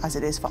stands as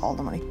it is for all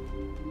the money.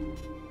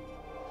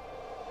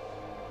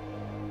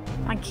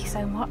 Thank you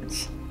so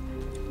much.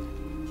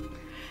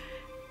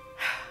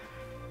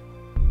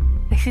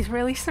 This is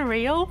really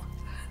surreal.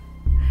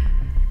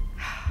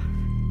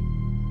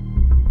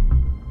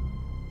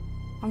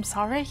 I'm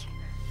sorry.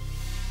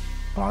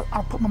 Well,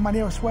 I'll put my money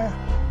elsewhere.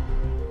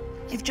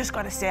 You've just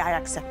got to say I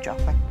accept your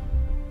offer.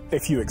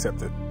 If you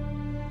accept it.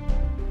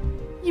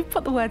 You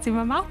put the words in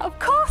my mouth. Of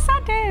course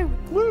I do.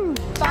 Woo!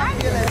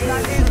 Fabulous.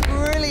 That is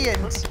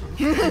brilliant.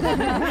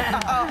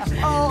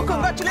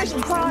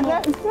 Congratulations,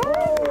 partner.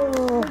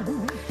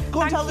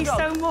 Go and tell the dog.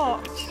 Thank you so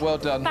much. Well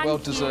done. Thank well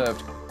you.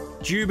 deserved.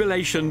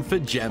 Jubilation for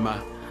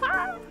Gemma,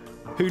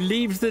 who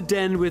leaves the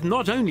den with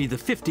not only the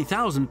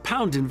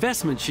 £50,000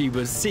 investment she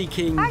was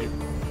seeking,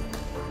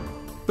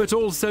 but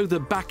also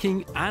the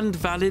backing and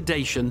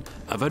validation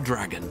of a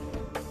dragon.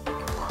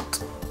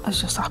 What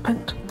has just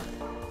happened?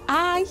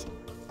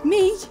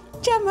 Me,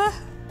 Gemma,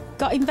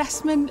 got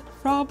investment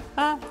from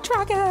a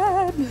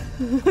dragon.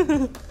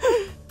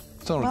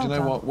 Sorry, Well do you know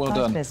done. what? Well Nice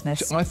done.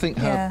 business. I think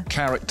her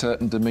character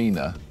and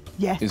demeanour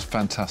Yeah. is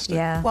fantastic.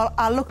 Yeah. Well,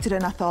 I looked at it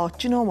and I thought,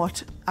 do you know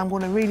what? I'm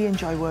going to really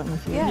enjoy working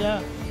with you.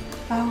 Yeah.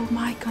 Oh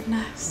my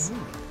goodness.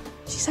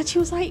 She said she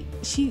was like,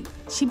 she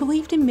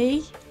believed in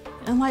me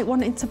and like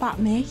wanted to back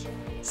me.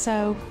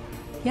 So,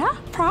 yeah,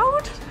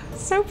 proud.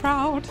 So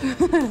proud.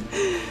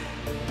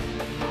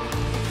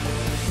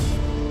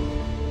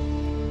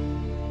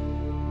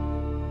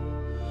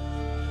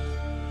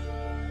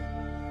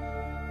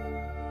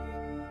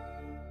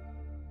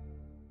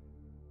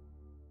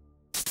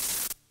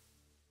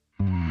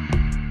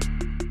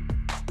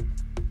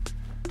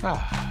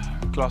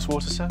 Glass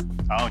water, sir?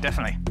 Oh,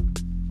 definitely.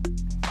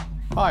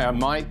 Hi, I'm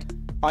Mike.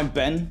 I'm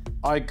Ben.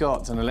 I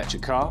got an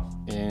electric car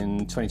in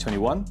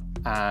 2021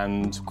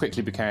 and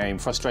quickly became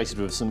frustrated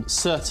with some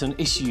certain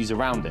issues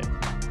around it.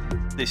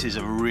 This is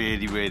a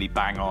really, really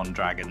bang-on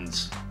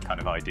Dragons kind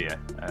of idea,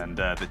 and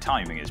the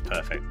timing is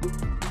perfect.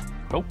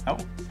 Oh,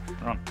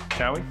 we're on.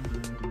 Shall we?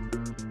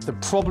 The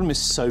problem is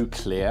so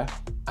clear,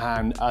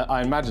 and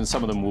I imagine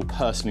some of them will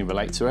personally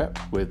relate to it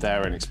with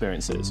their own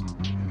experiences.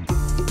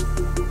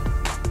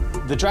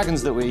 The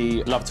Dragons that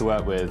we love to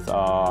work with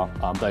are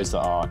those that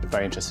are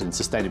very interested in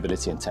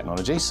sustainability and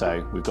technology,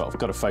 so we've got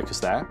to focus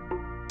there.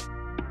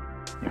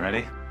 You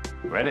ready?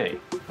 Ready.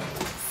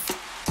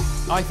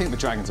 I think the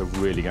Dragons are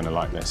really going to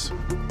like this.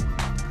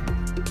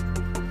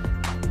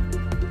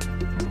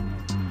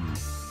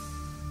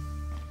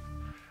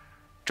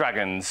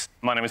 Dragons,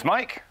 my name is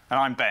Mike. And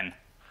I'm Ben.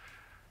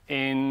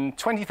 In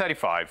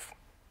 2035,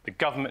 the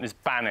government is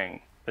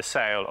banning the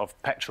sale of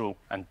petrol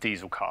and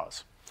diesel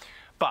cars.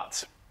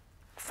 But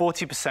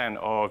 40%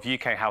 of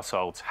UK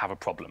households have a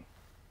problem.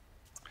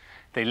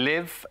 They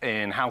live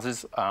in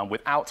houses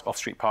without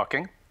off-street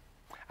parking,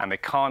 and they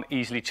can't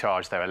easily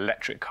charge their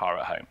electric car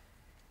at home.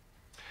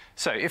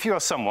 So if you are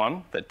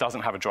someone that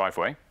doesn't have a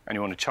driveway and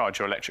you want to charge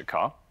your electric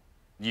car,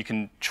 you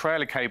can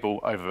trail a cable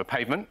over the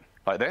pavement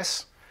like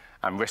this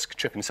and risk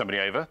tripping somebody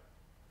over,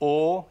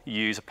 or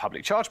use a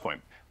public charge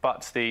point.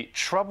 But the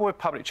trouble with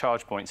public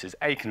charge points is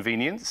A,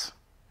 convenience,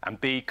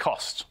 and B,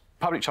 cost.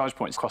 Public charge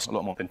points cost a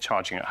lot more than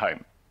charging at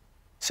home.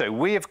 So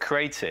we have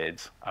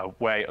created a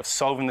way of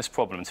solving this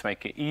problem to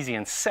make it easy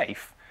and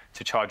safe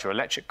to charge your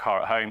electric car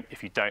at home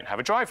if you don't have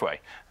a driveway.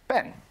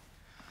 Ben?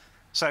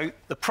 So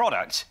the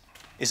product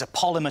is a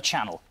polymer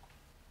channel,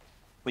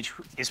 which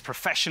is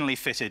professionally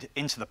fitted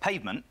into the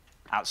pavement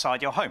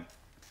outside your home.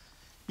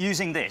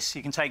 Using this,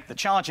 you can take the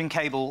charging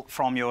cable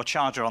from your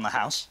charger on the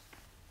house,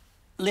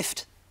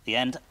 lift the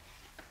end,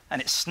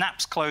 and it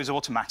snaps closed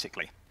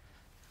automatically.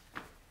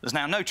 There's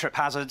now no trip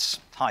hazards,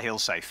 high heel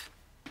safe.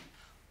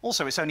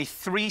 Also, it's only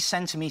 3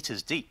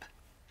 centimetres deep,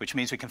 which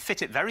means we can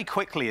fit it very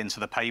quickly into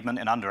the pavement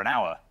in under an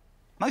hour.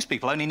 Most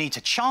people only need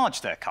to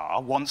charge their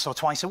car once or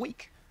twice a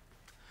week.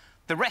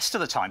 The rest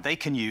of the time, they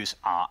can use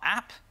our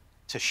app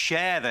to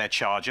share their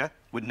charger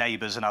with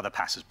neighbours and other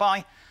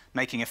passers-by,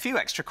 making a few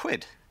extra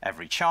quid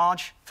every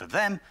charge for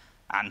them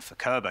and for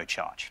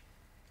Turbocharge.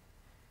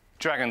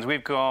 Dragons,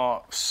 we've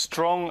got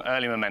strong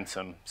early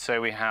momentum. So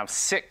we have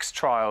 6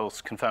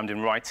 trials confirmed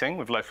in writing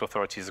with local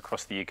authorities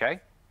across the UK,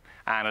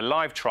 and a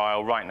live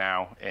trial right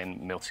now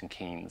in Milton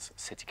Keynes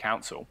City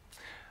Council.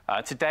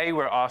 Today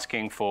we're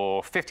asking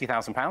for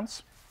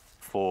 £50,000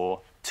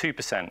 for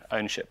 2%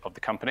 ownership of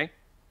the company.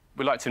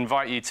 We'd like to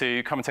invite you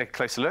to come and take a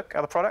closer look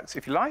at the products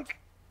if you like.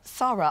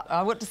 Sarah,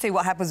 I want to see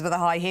what happens with a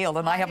high heel,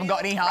 and I haven't got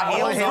any high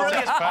heels.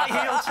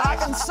 I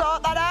can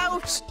sort that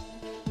out.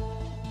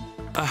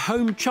 A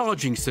home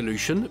charging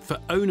solution for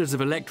owners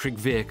of electric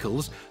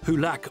vehicles who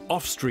lack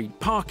off-street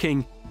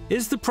parking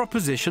is the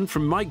proposition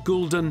from Mike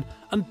Goulden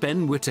and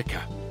Ben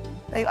Whittaker.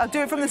 I'll do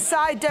it from the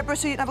side, Deborah,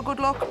 so you can have a good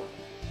look.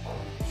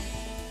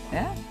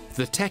 Yeah.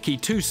 The techie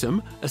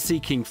twosome are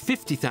seeking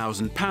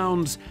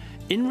 £50,000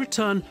 in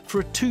return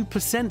for a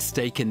 2%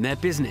 stake in their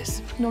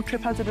business. No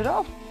trip hazard at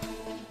all.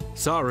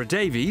 Sarah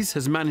Davies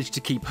has managed to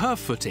keep her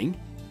footing,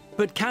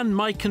 but can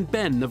Mike and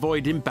Ben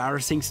avoid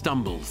embarrassing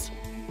stumbles?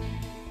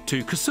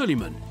 Tuka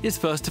Suleiman is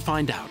first to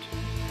find out.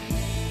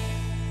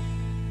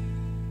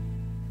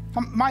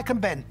 Mike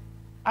and Ben,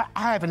 I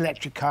have an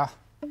electric car,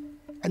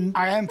 and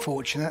I am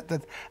fortunate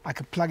that I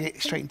could plug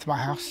it straight into my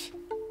house.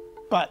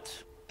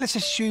 But let's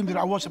assume that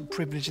I wasn't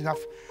privileged enough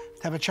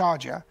to have a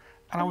charger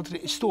and I wanted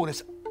to install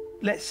this.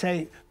 Let's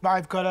say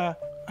I've got a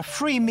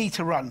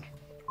 3-metre run.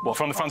 What,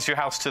 from the front of your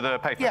house to the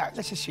pavement? Yeah,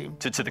 let's assume.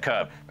 To the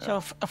curb? So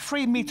a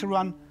 3-metre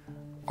run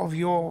of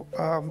your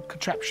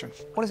contraption.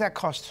 What does that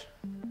cost?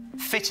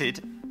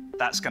 Fitted,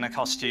 that's going to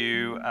cost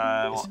you...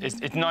 It's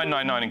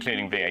 $999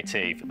 including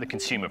VAT, the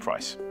consumer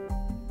price.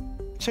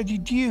 So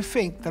do you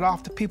think that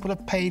after people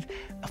have paid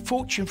a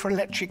fortune for an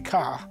electric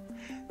car,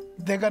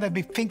 they're going to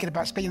be thinking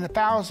about spending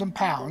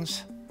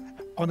 £1,000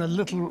 on a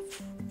little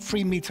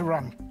 3-metre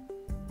run?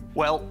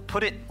 Well,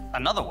 put it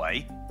another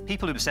way,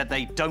 people who've said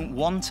they don't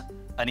want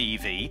an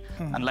EV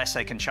unless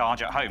they can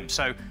charge at home.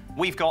 So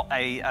we've got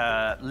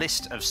a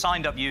list of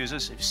signed-up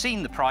users who've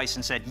seen the price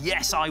and said,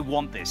 yes, I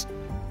want this.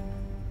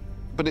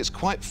 But it's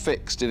quite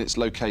fixed in its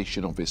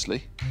location,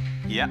 obviously.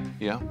 Yeah.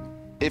 Yeah.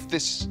 If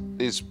this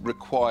is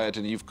required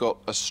and you've got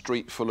a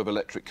street full of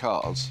electric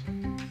cars,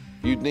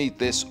 you'd need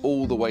this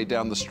all the way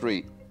down the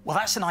street. Well,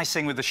 that's the nice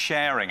thing with the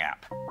sharing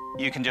app.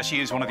 You can just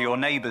use one of your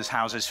neighbours'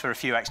 houses for a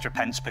few extra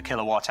pence per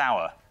kilowatt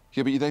hour.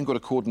 Yeah, but you then got to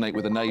coordinate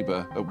with a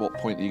neighbour at what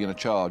point are you going to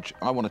charge.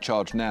 I want to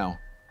charge now.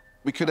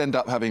 We could end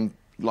up having,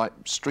 like,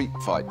 street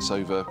fights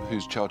over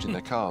who's charging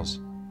their cars.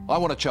 I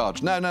want to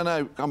charge. No, no,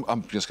 no,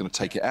 I'm just going to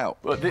take it out.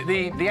 Well,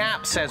 the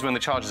app says when the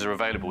chargers are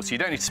available, so you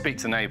don't need to speak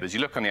to the neighbours. You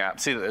look on the app,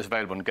 see that it's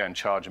available and go and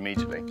charge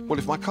immediately. Well,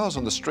 if my car's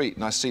on the street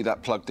and I see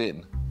that plugged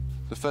in,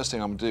 the first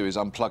thing I'm going to do is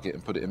unplug it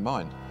and put it in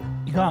mine.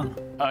 You can't?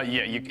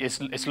 Yeah,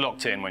 it's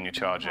locked in when you're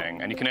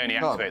charging, and you can only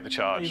activate the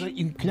charge.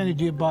 You can only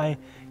do it by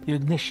your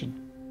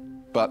ignition.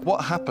 But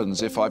what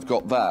happens if I've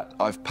got that,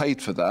 I've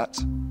paid for that,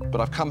 but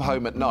I've come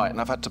home at night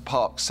and I've had to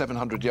park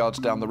 700 yards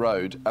down the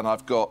road and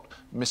I've got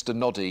Mr.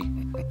 Noddy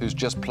who's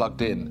just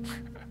plugged in?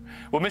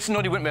 Well, Mr.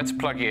 Noddy wouldn't be able to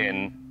plug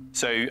in,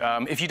 so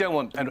if you don't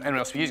want anyone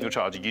else to be using your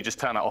charger, you just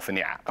turn that off in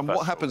the app. And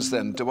what happens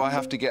then? Do I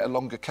have to get a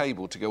longer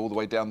cable to go all the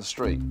way down the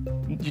street?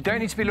 You don't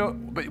need to be...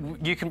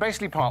 But you can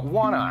basically park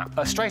one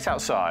up, straight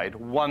outside,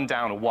 one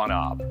down or one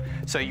up.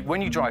 So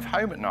when you drive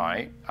home at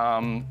night,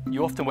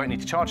 you often won't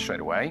need to charge straight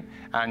away,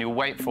 and you'll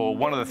wait for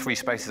one of the 3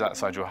 spaces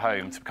outside your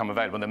home to become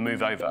available and then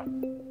move over.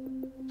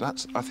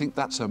 I think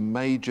that's a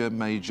major,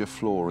 major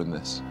flaw in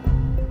this.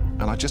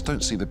 And I just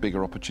don't see the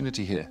bigger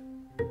opportunity here.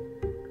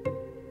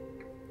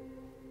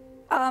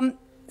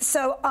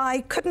 So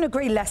I couldn't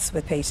agree less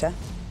with Peter,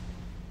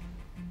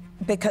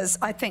 because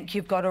I think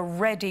you've got a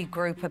ready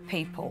group of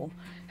people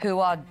who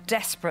are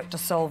desperate to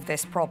solve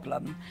this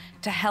problem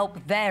to help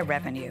their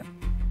revenue.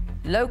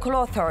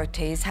 Local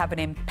authorities have an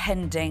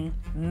impending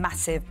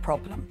massive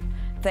problem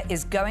that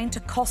is going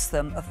to cost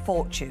them a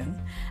fortune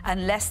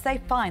unless they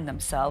find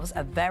themselves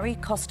a very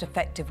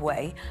cost-effective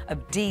way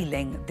of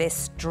dealing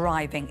this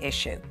driving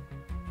issue.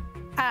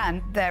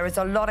 And there is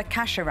a lot of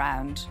cash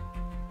around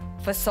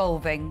for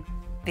solving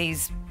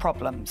these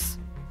problems.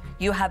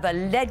 You have a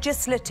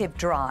legislative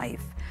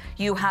drive,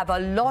 you have a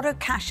lot of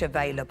cash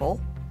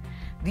available,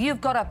 you've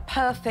got a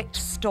perfect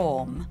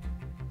storm.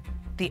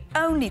 The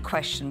only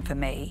question for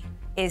me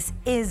is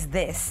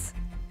this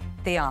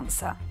the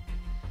answer?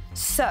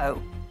 So,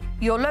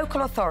 your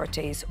local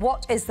authorities,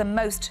 what is the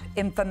most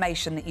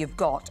information that you've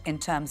got in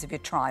terms of your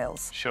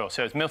trials? Sure,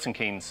 so it's Milton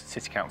Keynes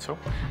City Council.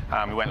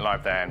 We went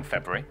live there in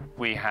February.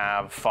 We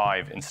have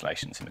 5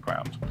 installations in the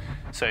ground.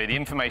 So the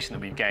information that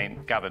we've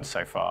gathered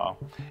so far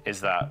is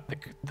that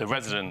the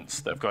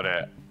residents that have got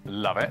it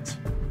love it.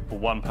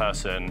 One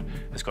person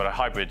has got a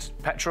hybrid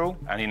petrol,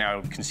 and he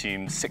now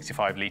consumes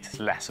 65 litres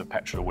less of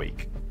petrol a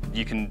week.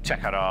 You can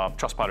check out our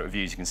Trustpilot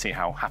reviews, you can see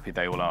how happy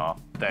they all are.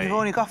 You've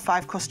only got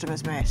 5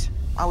 customers, mate.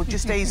 I would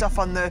just ease off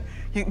on the...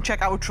 You can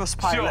check our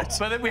Trustpilot.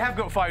 Sure, but we have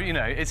got 5, you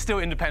know, it's still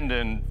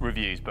independent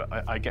reviews, but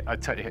I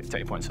totally take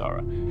your point,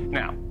 Sarah.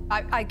 Now...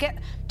 I get...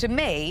 To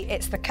me,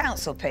 it's the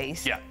council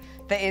piece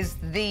that is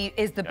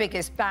the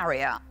biggest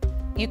barrier.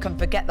 You can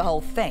forget the whole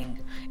thing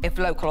if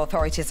local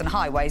authorities and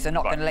highways are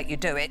not going to let you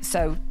do it.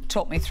 So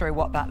talk me through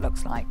what that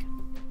looks like.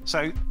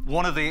 So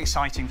one of the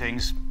exciting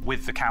things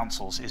with the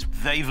councils is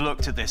they've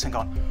looked at this and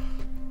gone,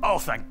 oh,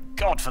 thank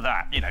God for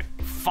that. You know,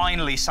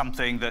 finally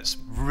something that's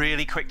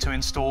really quick to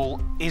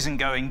install, isn't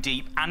going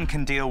deep, and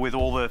can deal with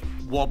all the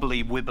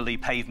wobbly,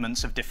 wibbly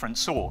pavements of different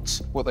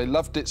sorts. Well, they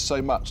loved it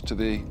so much to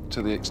the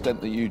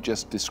extent that you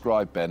just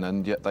described, Ben,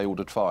 and yet they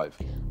ordered 5.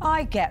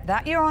 I get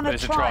that. You're on a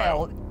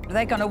trial.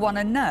 They're going to want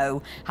to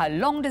know how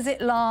long does it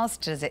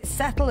last, does it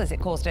settle, has it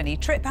caused any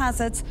trip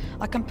hazards?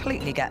 I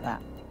completely get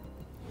that.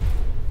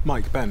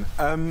 Mike, Ben,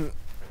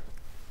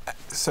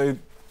 so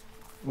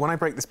when I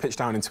break this pitch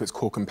down into its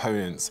core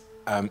components,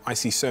 I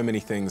see so many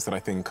things that I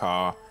think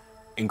are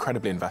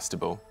incredibly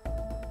investable.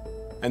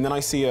 And then I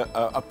see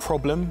a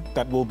problem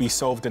that will be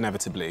solved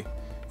inevitably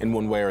in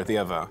one way or the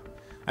other.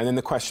 And then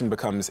the question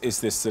becomes, is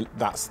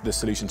that's the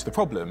solution to the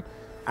problem?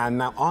 And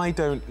now I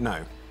don't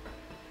know.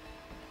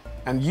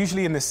 And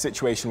usually in this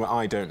situation where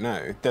I don't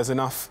know, there's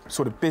enough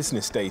sort of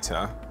business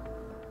data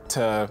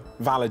to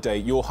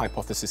validate your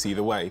hypothesis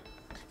either way.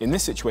 In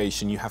this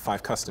situation, you have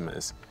 5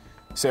 customers.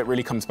 So it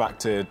really comes back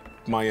to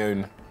my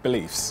own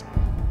beliefs.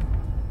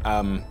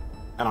 And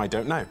I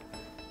don't know.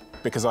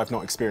 because I've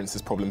not experienced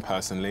this problem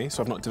personally,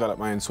 so I've not developed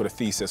my own sort of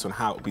thesis on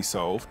how it will be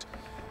solved.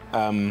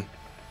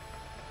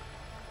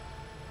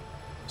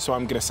 So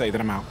I'm going to say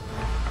that I'm out.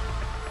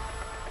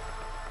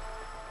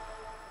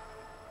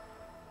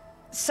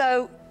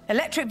 So,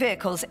 electric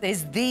vehicles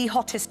is the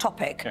hottest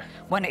topic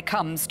when it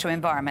comes to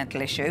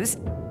environmental issues.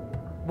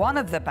 One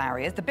of the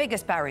barriers, the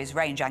biggest barrier, is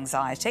range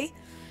anxiety.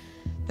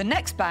 The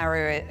next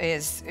barrier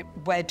is,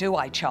 where do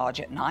I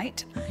charge at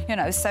night? You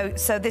know, so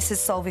this is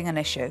solving an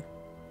issue.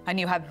 And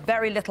you have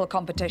very little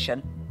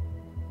competition.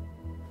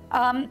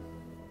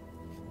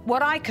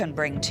 What I can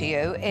bring to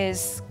you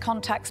is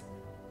contacts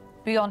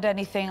beyond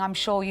anything I'm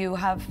sure you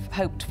have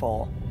hoped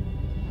for.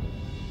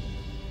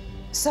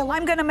 So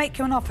I'm going to make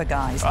you an offer,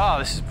 guys. Oh,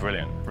 this is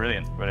brilliant,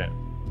 brilliant, brilliant.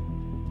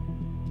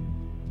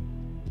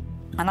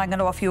 And I'm going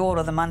to offer you all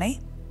of the money.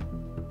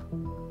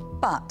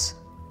 But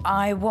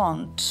I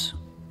want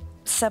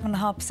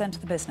 7.5%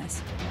 of the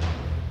business.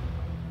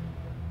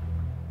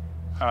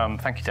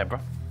 Thank you,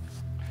 Deborah.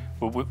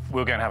 We'll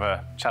go and have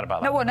a chat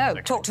about that. No, well, no,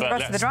 talk to the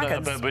rest of the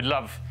dragons. But we'd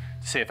love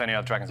to see if any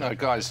other dragons... No,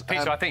 guys...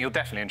 Peter, I think you're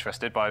definitely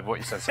interested by what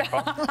you said so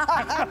far.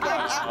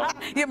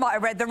 You might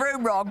have read the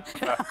room wrong.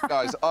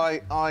 Guys,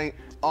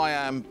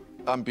 I'm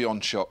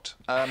beyond shocked.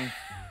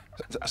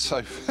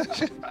 So,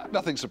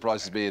 nothing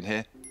surprises me in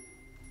here.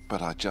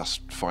 But I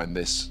just find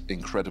this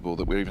incredible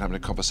that we're even having a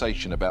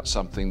conversation about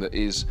something that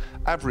is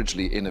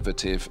averagely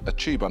innovative, a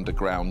tube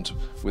underground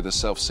with a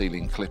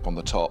self-sealing clip on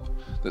the top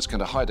that's going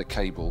to hide a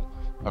cable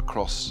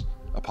across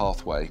a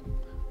pathway.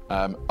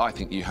 I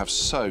think you have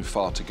so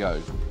far to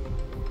go,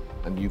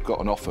 and you've got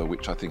an offer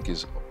which I think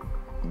is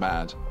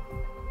mad.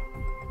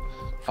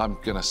 I'm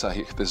going to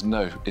say there's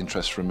no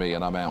interest from me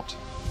and I'm out.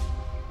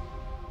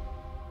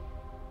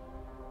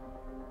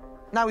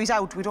 Now he's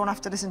out, we don't have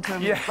to listen to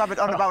him rabbit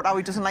on about how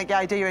he doesn't like the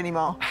idea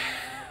anymore.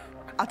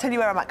 I'll tell you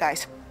where I'm at,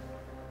 guys.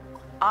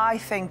 I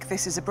think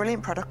this is a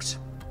brilliant product.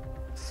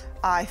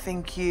 I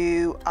think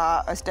you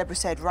are, as Deborah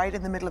said, right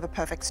in the middle of a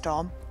perfect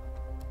storm.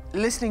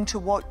 Listening to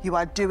what you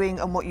are doing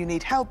and what you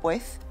need help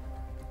with,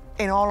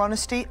 in all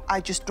honesty,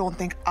 I just don't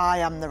think I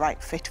am the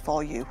right fit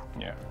for you.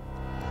 Yeah.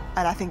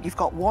 And I think you've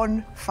got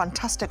one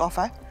fantastic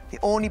offer. The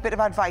only bit of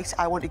advice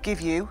I want to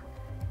give you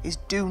is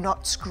do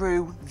not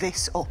screw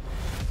this up.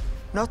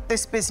 Not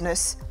this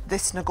business,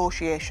 this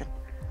negotiation.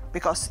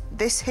 Because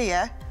this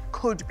here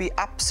could be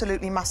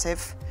absolutely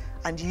massive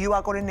and you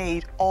are going to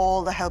need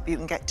all the help you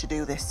can get to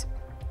do this.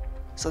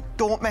 So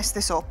don't mess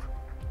this up.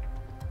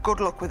 Good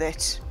luck with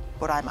it,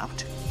 but I'm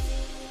out.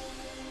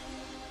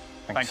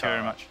 Thank you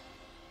very much.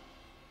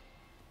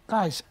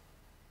 Guys,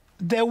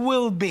 there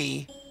will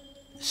be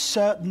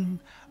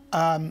certain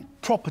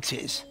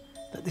properties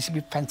that this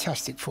would be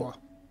fantastic for.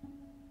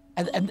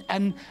 And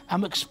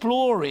I'm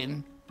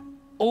exploring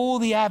all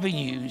the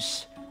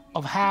avenues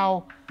of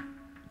how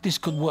this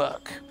could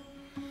work.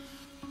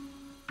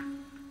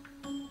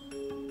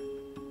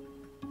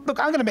 Look,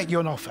 I'm going to make you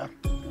an offer.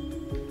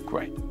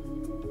 Great.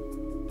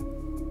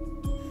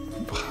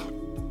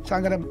 So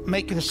I'm going to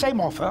make you the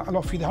same offer. I'll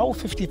offer you the whole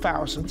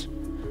 50,000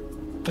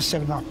 for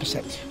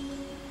 7.5%.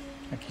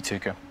 Thank you,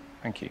 Tuka.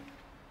 Thank you. Do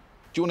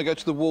you want to go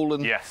to the wall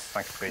and yes,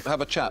 thank you, Peter.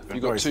 have a chat?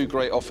 You've got two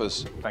great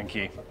offers. Thank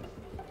you.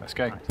 Let's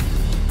go.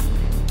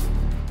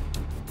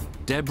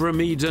 Deborah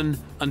Meaden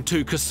and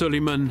Tuka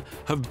Suleiman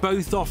have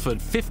both offered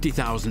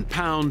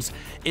 £50,000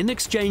 in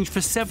exchange for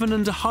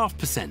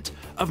 7.5%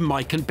 of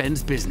Mike and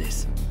Ben's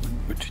business.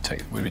 Would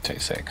we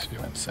take 6 if you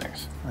went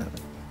 6?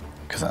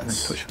 Because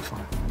that's... push for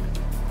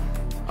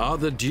 5. Are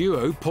the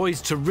duo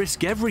poised to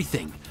risk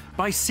everything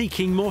by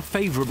seeking more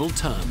favourable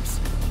terms?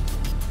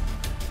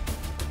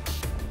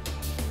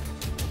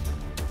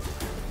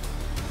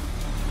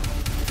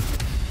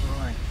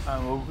 Right.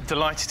 Well,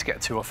 delighted to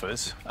get 2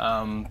 offers.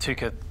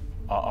 Tuka,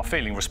 our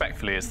feeling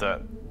respectfully is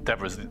that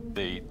Deborah's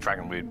the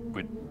dragon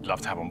we'd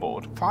love to have on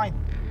board. Fine.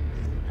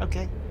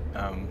 OK.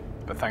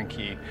 But thank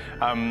you.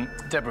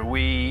 Deborah,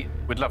 we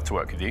would love to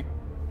work with you.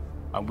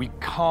 We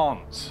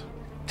can't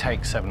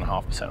take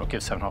 7.5% or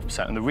give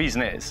 7.5%. And the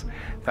reason is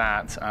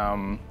that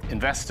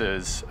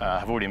investors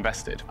have already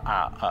invested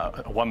at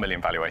a 1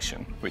 million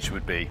valuation, which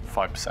would be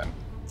 5%.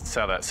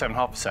 So that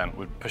 7.5%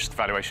 would push the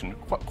valuation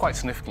quite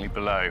significantly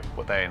below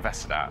what they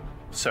invested at.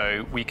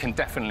 So we can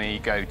definitely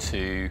go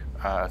to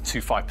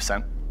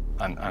 5%,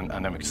 and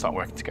then we can start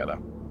working together.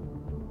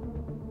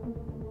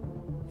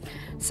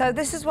 So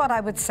this is what I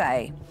would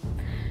say.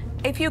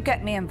 If you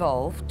get me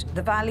involved,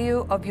 the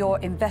value of your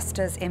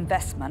investor's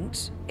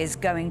investment is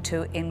going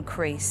to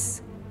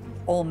increase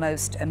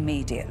almost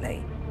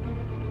immediately.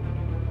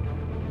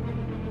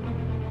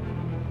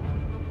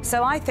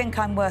 So I think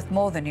I'm worth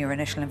more than your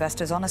initial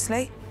investors,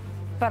 honestly.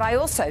 But I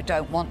also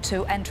don't want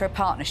to enter a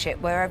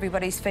partnership where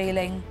everybody's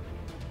feeling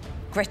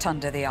grit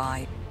under the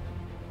eye.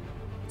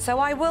 So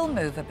I will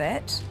move a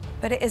bit,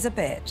 but it is a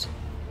bit.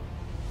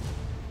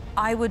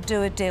 I would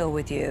do a deal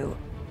with you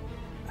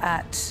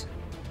at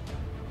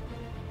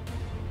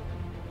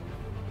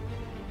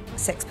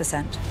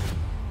 6%.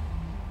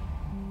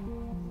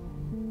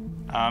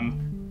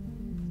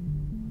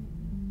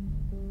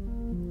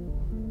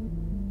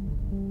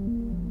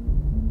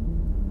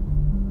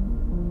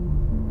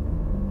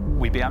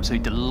 we'd be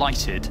absolutely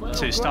delighted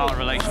to start a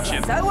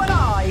relationship. So would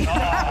I.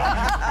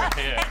 Oh,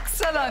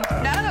 Excellent.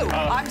 No,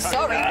 I'm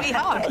sorry, we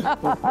aren't.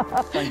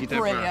 Thank you,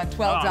 Deborah. Brilliant.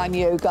 Well done,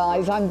 you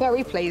guys. I'm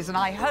very pleased, and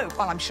I hope,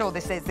 well, I'm sure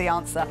this is the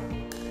answer.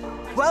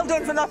 Well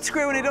done for not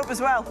screwing it up as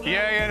well.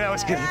 Yeah, that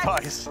was good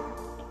advice.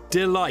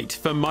 Delight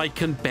for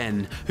Mike and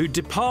Ben, who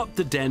depart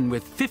the Den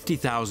with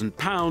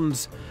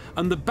 £50,000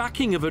 and the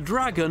backing of a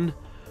dragon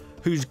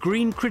whose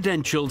green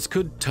credentials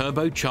could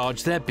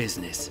turbocharge their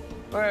business.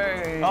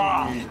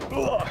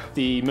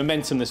 The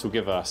momentum this will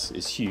give us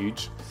is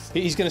huge.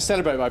 He's going to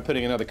celebrate by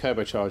putting another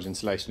turbocharged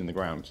installation in the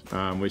ground,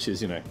 which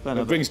is,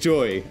 it brings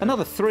joy.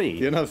 Another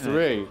 3? Another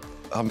 3.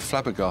 I'm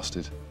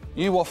flabbergasted.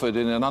 You offered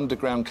in an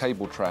underground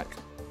cable track.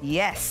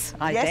 Yes,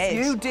 I did.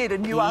 Yes, you did,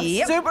 and you are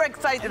super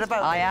excited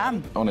about it. I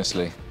am.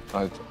 Honestly,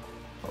 I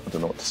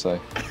don't know what to say.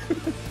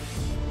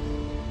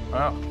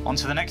 Well, on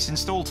to the next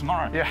install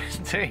tomorrow. Yeah,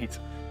 indeed.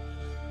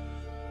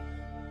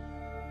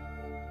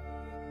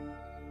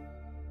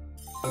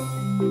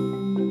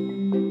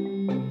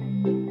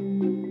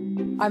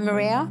 I'm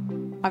Maria,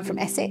 I'm from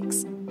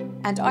Essex,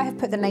 and I have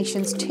put the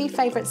nation's 2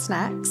 favourite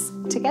snacks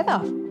together.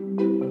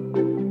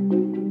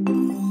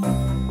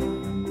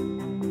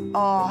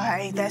 Oh,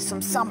 hey, there's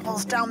some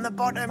samples down the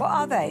bottom. What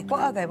are they?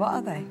 What are they? What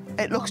are they?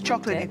 It looks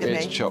chocolatey to me.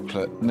 It's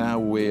chocolate. Now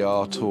we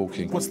are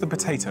talking. What's the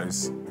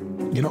potatoes?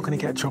 You're not going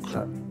to get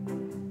chocolate.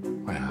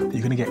 Wow.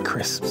 You're going to get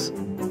crisps.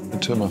 They're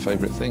 2 of my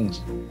favourite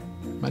things.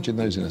 Imagine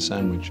those in a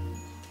sandwich.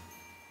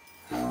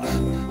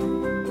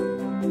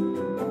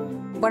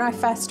 When I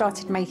first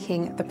started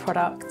making the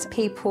product,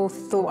 people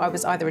thought I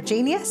was either a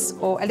genius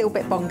or a little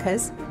bit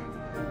bonkers.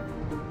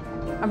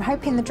 I'm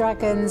hoping the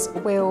dragons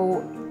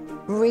will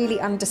really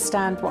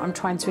understand what I'm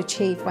trying to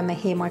achieve when they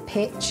hear my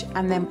pitch,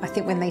 and then I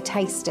think when they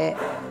taste it,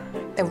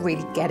 they'll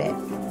really get it.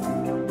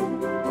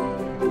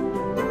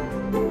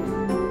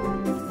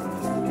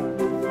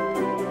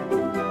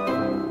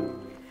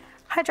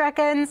 Hi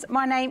Dragons,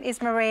 my name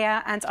is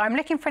Maria and I'm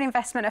looking for an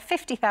investment of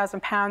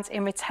 £50,000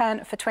 in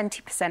return for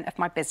 20% of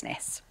my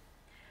business.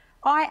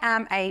 I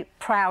am a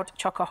proud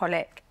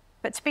chocoholic,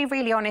 but to be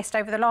really honest,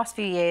 over the last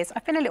few years,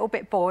 I've been a little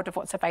bit bored of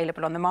what's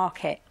available on the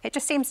market. It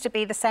just seems to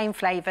be the same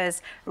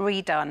flavours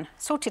redone: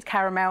 salted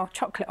caramel,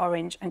 chocolate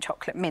orange and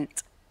chocolate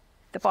mint.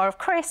 The bar of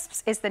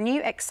crisps is the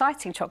new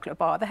exciting chocolate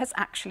bar that has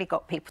actually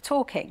got people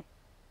talking.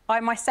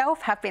 I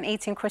myself have been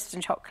eating crisps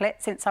and chocolate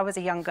since I was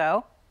a young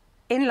girl.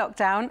 In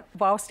lockdown,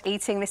 whilst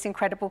eating this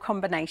incredible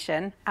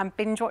combination and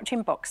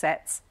binge-watching box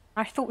sets,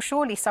 I thought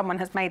surely someone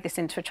has made this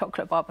into a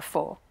chocolate bar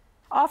before.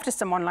 After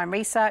some online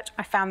research,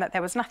 I found that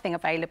there was nothing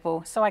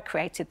available, so I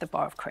created the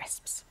bar of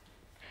crisps.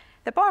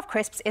 The bar of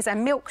crisps is a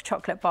milk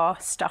chocolate bar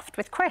stuffed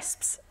with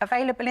crisps,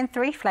 available in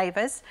 3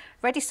 flavours: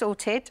 ready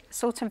salted,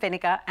 salt and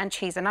vinegar, and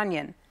cheese and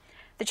onion.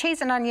 The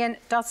cheese and onion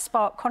does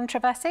spark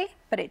controversy,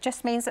 but it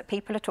just means that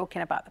people are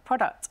talking about the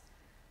product.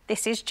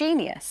 This is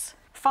genius.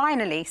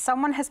 Finally,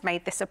 someone has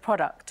made this a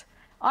product.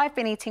 I've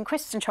been eating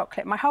crisps and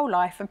chocolate my whole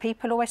life, and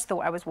people always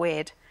thought I was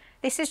weird.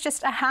 This is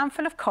just a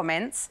handful of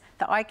comments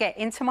that I get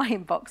into my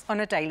inbox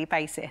on a daily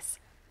basis.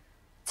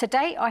 To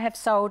date, I have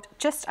sold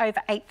just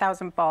over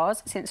 8,000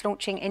 bars since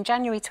launching in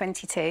January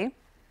 22.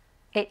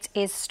 It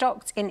is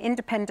stocked in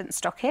independent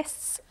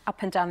stockists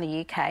up and down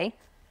the UK,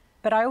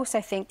 but I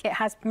also think it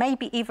has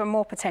maybe even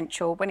more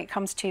potential when it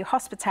comes to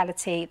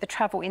hospitality, the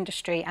travel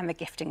industry and the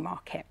gifting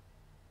market.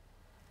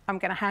 I'm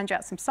going to hand you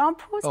out some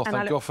samples. Oh,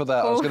 thank God for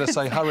that. I was going to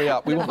say, hurry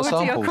up, we want the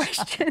samples.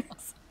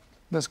 Questions.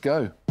 Let's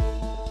go.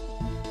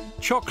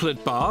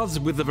 Chocolate bars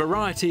with a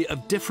variety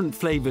of different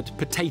flavoured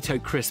potato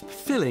crisp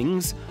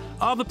fillings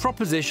are the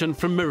proposition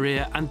from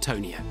Maria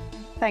Antonio.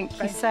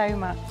 Thank you so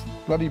much.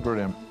 Bloody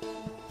brilliant.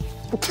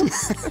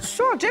 It's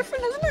so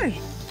different, isn't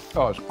it?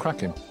 Oh, it's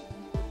cracking.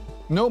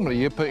 Normally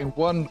you're putting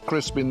one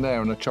crisp in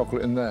there and a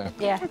chocolate in there.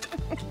 Yeah.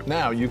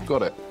 Now you've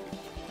got it.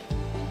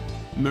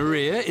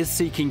 Maria is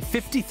seeking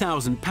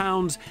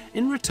 £50,000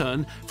 in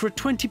return for a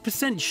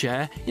 20%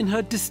 share in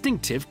her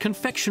distinctive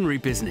confectionery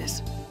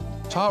business.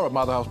 Tara at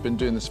Mother House has been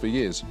doing this for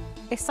years.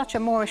 It's such a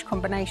Moorish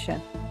combination.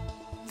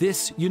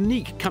 This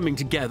unique coming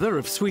together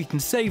of sweet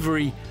and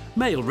savoury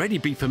may already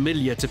be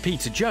familiar to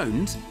Peter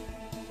Jones.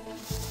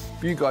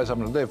 You guys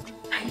haven't lived.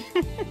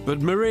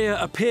 But Maria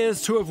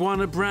appears to have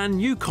won a brand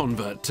new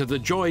convert to the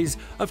joys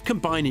of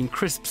combining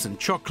crisps and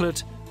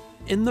chocolate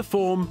in the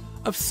form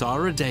of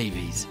Sarah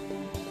Davies.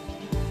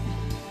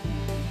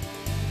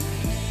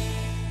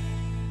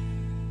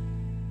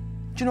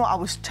 Do you know what? I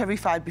was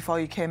terrified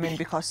before you came in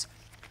because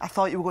I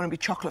thought you were going to be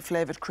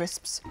chocolate-flavoured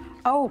crisps.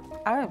 Oh,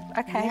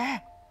 OK. Yeah.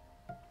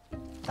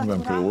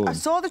 I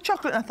saw the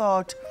chocolate and I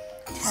thought,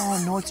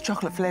 oh, no, it's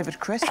chocolate-flavoured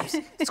crisps.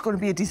 It's going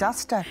to be a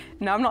disaster.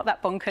 No, I'm not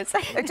that bonkers.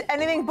 It's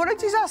anything but a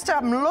disaster.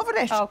 I'm loving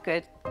it. Oh,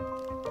 good.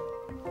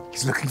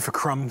 He's looking for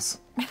crumbs.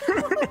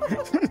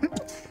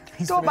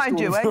 Don't mind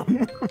you,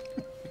 eh?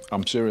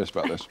 I'm serious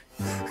about this.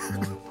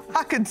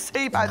 I can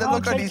see by the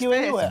look on his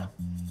face.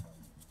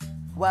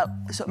 Well,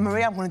 so,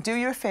 Maria, I'm going to do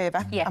you a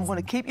favour. Yes. I'm going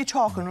to keep you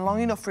talking long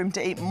enough for him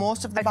to eat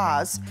most of the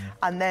bars,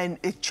 and then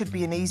it should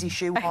be an easy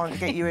shoehorn to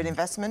get you an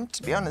investment,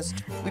 to be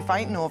honest. We're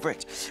fighting over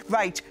it.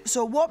 Right,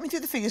 so walk me through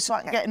the figures so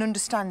I can get an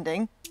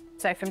understanding.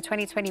 So from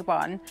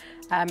 2021,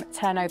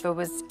 turnover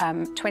was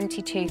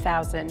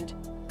 22,000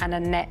 and a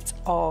net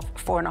of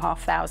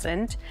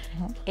 4,500.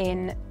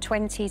 In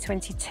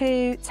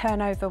 2022,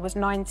 turnover was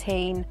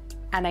 19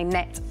 and a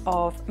net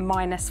of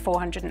minus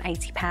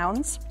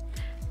 £480.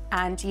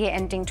 And year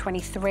ending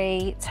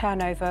 23,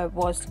 turnover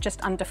was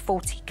just under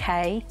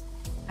 40k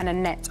and a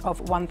net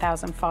of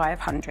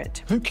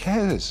 1,500. Who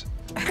cares?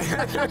 Who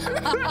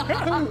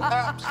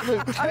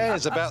absolutely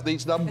cares about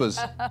these numbers?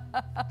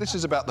 This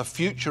is about the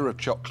future of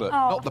chocolate,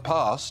 not the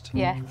past.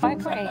 Yeah, I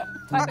agree.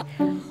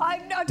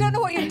 I don't know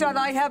what you've done.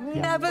 I have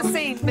never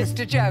seen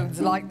Mr. Jones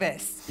like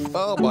this.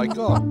 Oh, my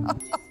God.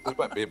 There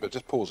won't be, but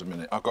just pause a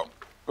minute. You've got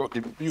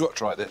to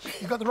try this.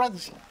 You've got the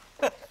runs.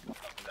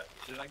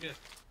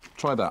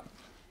 Try that.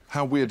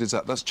 How weird is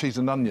that? That's cheese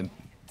and onion.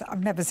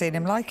 I've never seen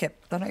him like it.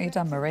 Don't know what you've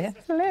done, Maria.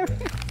 Hilarious.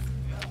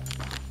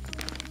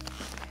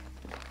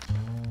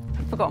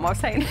 Forgot what I was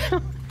saying.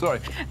 Sorry.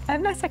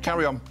 That's okay.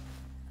 Carry on.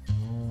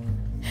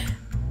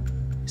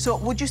 So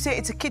would you say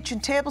it's a kitchen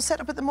table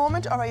setup at the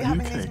moment, or are you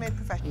having these made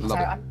professionally?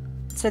 Love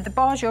it. So the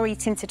bars you're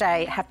eating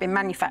today have been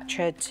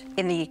manufactured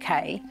in the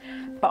UK,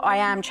 but I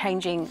am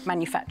changing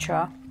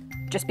manufacturer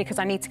just because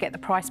I need to get the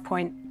price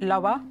point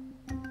lower.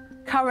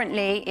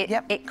 Currently,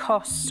 it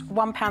costs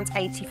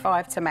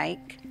 £1.85 to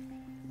make,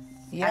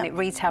 and it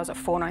retails at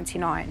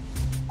 £4.99.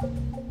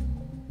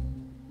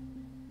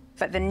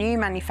 But the new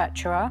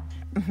manufacturer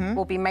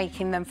will be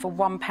making them for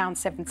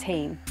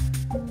 £1.17.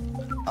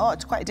 Oh,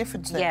 it's quite a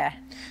difference then. Yeah.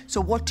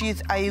 So what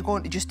are you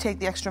going to just take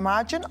the extra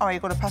margin, or are you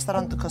going to pass that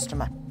on to the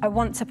customer? I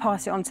want to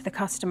pass it on to the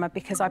customer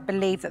because I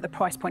believe that the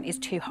price point is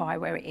too high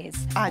where it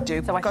is. I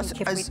do, so because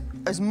I think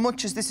as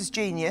much as this is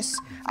genius,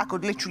 I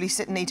could literally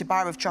sit and eat a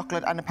bar of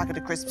chocolate and a packet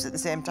of crisps at the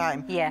same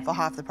time for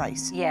half the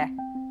price. Yeah.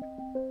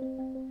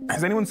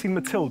 Has anyone seen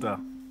Matilda?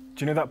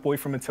 Do you know that boy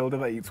from Matilda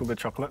that eats all the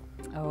chocolate?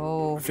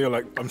 Oh. I feel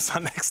like I'm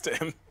sat next to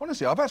him.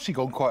 Honestly, I've actually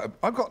gone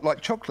I've got, like,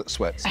 chocolate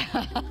sweats.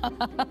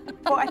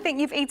 Well, I think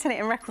you've eaten it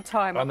in record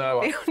time. I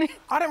know.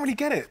 I don't really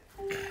get it.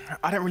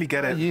 I don't really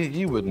get it.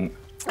 You wouldn't.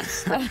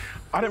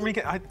 I don't really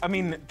get I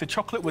mean, the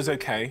chocolate was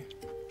OK.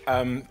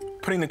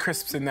 Putting the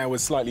crisps in there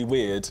was slightly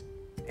weird.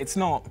 It's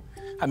not...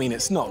 I mean,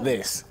 it's not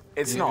this.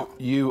 It's not.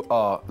 You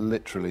are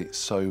literally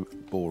so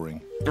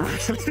boring.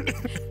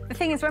 The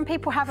thing is, when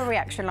people have a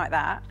reaction like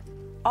that,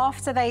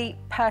 after they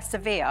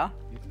persevere...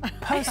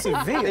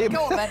 Persevere?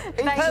 Go on, then.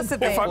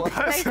 Persevere. If I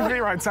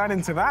persevere, I turn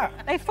into that.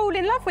 They fall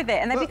in love with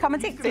it and they become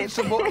addicted. He's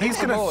going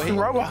to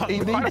throw up. I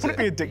don't want to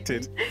be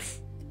addicted.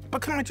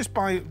 But can I just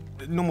buy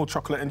normal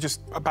chocolate and just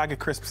a bag of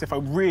crisps if I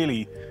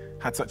really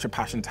had such a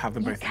passion to have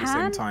them both at the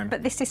same time?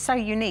 But this is so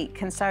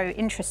unique and so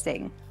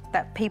interesting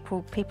that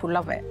people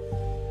love it.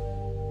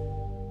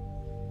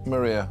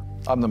 Maria,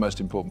 I'm the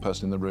most important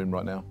person in the room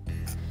right now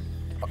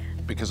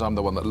because I'm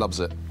the one that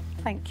loves it.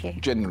 Thank you.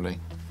 Genuinely.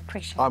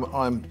 Appreciate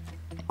it.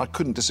 I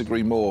couldn't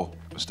disagree more,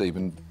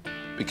 Stephen,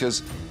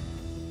 because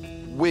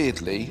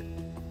weirdly,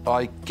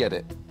 I get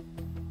it.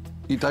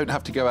 You don't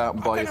have to go out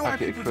and buy your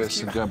packet of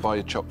crisps and go and buy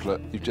your chocolate.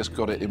 You've just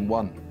got it in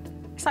one.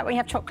 It's like when you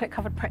have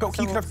chocolate-covered pretzels.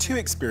 But you could have two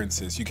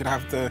experiences. You could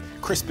have the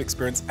crisp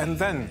experience and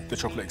then the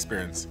chocolate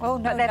experience. Oh,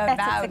 no, they're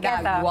better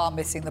together. Now you are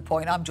missing the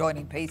point. I'm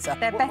joining Peter.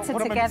 They're better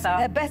together.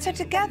 They're better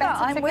together.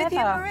 I'm with you,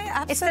 Maria,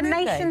 absolutely. It's the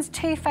nation's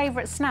two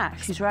favourite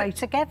snacks. She's right.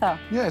 Together.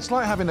 Yeah, it's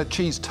like having a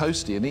cheese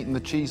toastie and eating the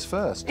cheese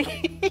first.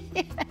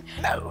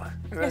 No.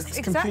 Yes, it's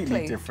exactly.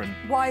 completely different.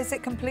 Why is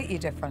it completely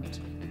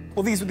different?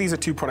 Well, these are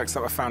two products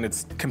that were founded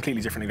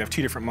completely differently. They have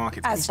two different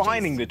markets.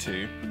 Combining the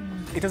two,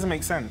 it doesn't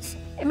make sense.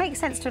 It makes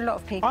sense to a lot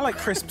of people. I like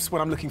crisps when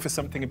I'm looking for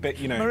something a bit,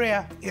 you know...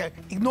 Maria,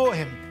 ignore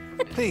him,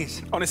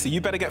 please. Honestly, you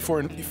better get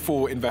four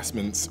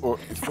investments or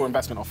 4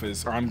 investment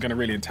offers, or I'm going to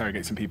really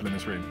interrogate some people in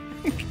this room.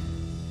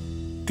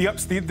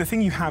 The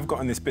thing you have got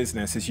in this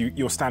business is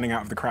you're standing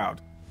out of the crowd.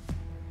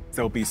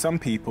 There'll be some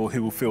people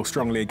who will feel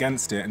strongly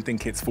against it and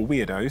think it's for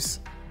weirdos.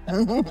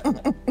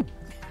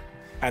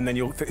 And then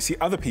you'll see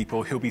other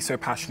people who'll be so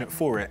passionate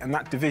for it, and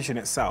that division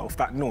itself,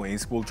 that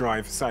noise, will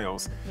drive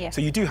sales. Yeah. So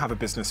you do have a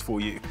business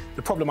for you.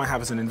 The problem I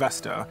have as an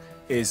investor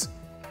is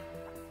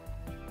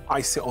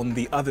I sit on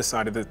the other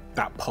side of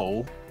that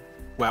pole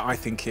where I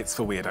think it's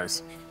for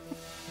weirdos.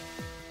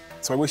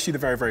 So I wish you the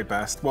very, very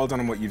best. Well done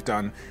on what you've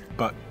done,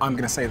 but I'm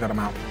going to say that I'm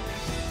out.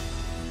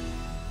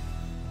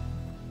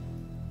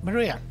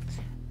 Maria,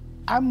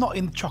 I'm not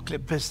in the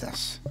chocolate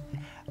business,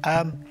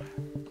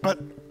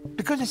 but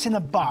because it's in a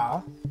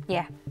bar,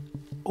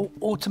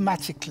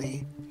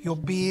 automatically you're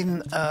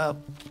being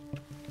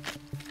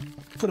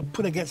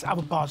put against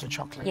other bars of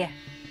chocolate. Yeah.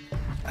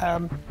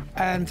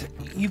 And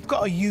you've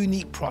got a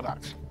unique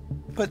product,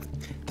 but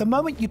the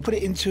moment you put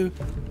it into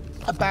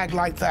a bag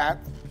like that,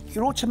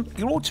 you're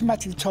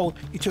automatically told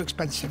you're too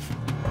expensive.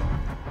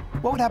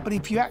 What would happen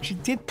if you actually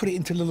did put it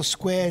into little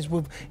squares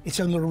with its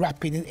own little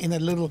wrapping in a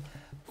little...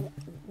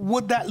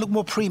 Would that look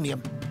more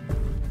premium?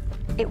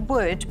 It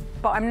would,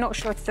 but I'm not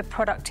sure if the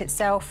product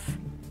itself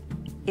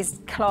is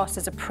classed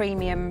as a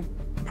premium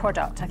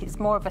product. Like, it's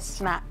more of a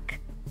snack.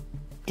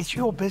 It's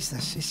your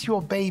business. It's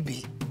your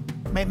baby.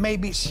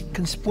 Maybe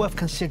it's worth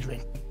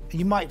considering.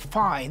 You might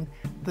find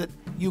that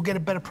you'll get a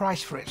better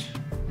price for it.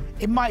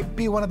 It might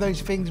be one of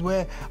those things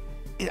where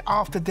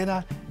after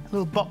dinner, a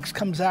little box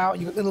comes out,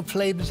 you've got little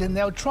flavours in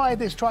there. Oh, try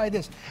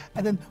this,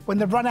 and then when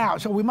they run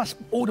out, so we must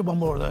order one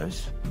more of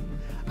those.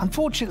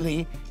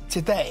 Unfortunately,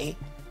 today,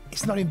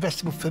 it's not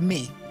investable for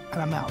me,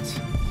 and I'm out. Okay,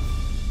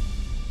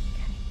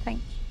 thank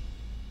you.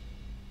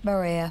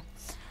 Maria,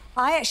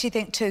 I actually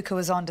think Tuka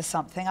was onto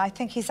something. I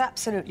think he's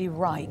absolutely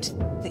right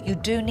that you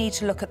do need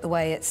to look at the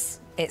way it's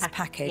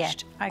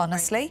packaged, yeah,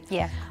 honestly.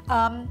 Yeah.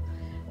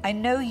 I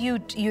know you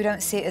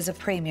don't see it as a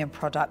premium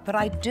product, but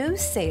I do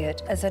see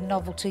it as a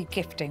novelty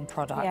gifting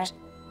product.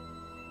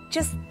 Yeah.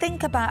 Just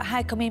think about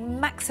how can we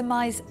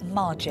maximise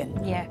margin,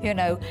 you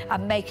know,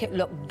 and make it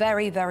look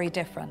very, very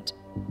different.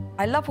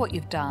 I love what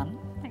you've done,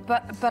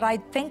 but I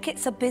think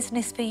it's a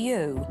business for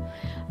you.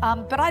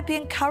 But I'd be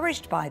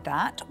encouraged by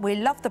that. We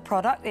love the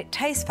product. It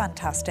tastes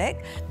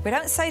fantastic. We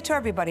don't say to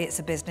everybody it's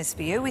a business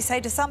for you. We say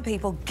to some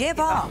people, give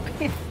up.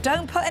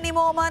 Don't put any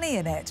more money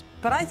in it.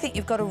 But I think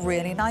you've got a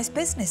really nice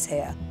business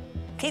here.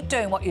 Keep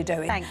doing what you're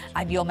doing,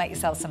 and you'll make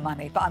yourself some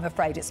money. But I'm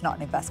afraid it's not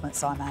an investment,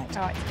 so I'm out.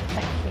 All right,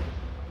 thank you.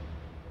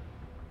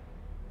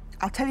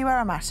 I'll tell you where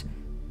I'm at.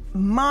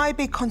 My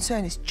big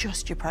concern is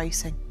just your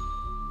pricing.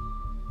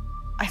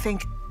 I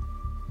think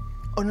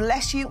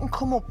unless you can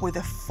come up with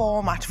a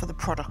format for the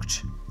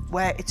product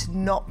where it's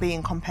not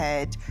being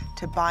compared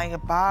to buying a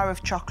bar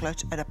of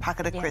chocolate and a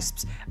packet of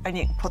crisps and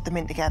you can put them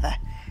in together,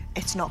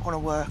 it's not going to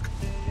work.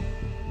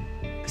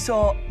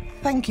 So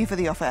thank you for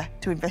the offer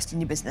to invest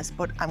in your business,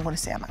 but I'm going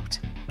to say I'm out.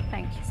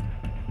 Thank you.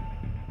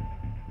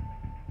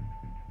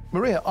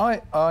 Maria,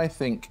 I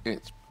think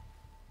it's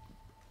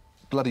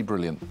bloody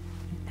brilliant.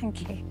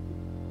 Thank you.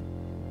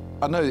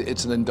 I know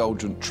it's an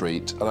indulgent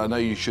treat, and I know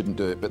you shouldn't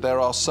do it, but there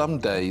are some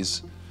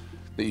days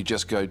that you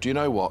just go, do you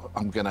know what?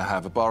 I'm going to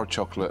have a bar of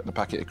chocolate and a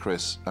packet of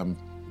crisps and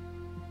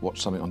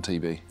watch something on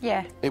TV.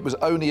 Yeah. It was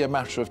only a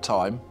matter of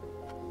time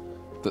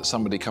that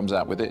somebody comes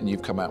out with it, and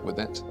you've come out with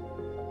it.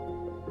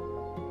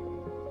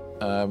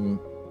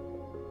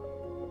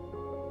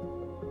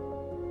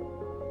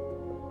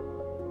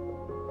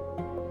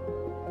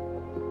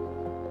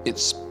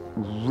 It's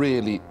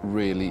really,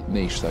 really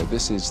niche, though.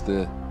 This is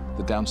the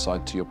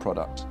downside to your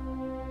product.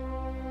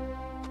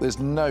 There's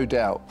no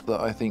doubt that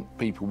I think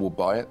people will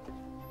buy it,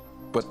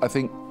 but I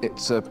think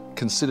it's a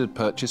considered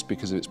purchase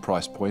because of its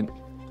price point,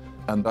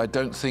 and I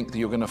don't think that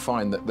you're going to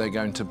find that they're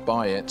going to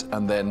buy it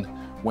and then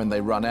when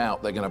they run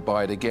out, they're going to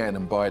buy it again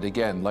and buy it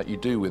again, like you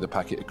do with a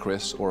packet of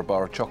crisps or a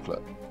bar of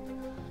chocolate.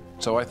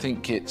 So I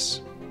think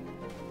its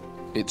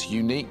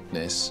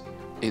uniqueness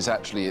is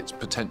actually its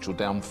potential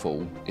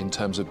downfall in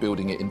terms of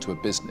building it into a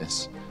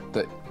business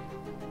that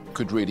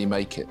could really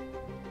make it.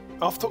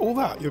 After all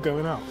that, you're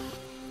going out?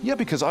 Yeah,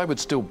 because I would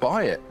still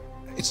buy it.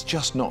 It's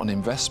just not an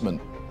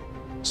investment.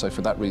 So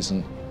for that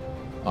reason,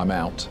 I'm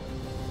out.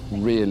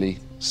 Really,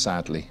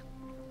 sadly.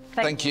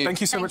 Thank you.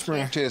 Thank you so much,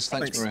 Maria. Cheers.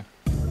 Thanks, Maria.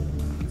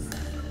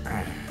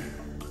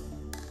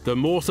 The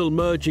morsel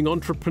merging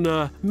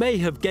entrepreneur may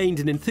have gained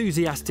an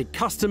enthusiastic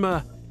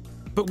customer,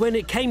 but when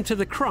it came to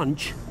the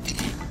crunch,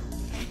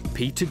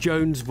 Peter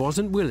Jones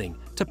wasn't willing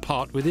to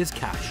part with his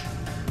cash.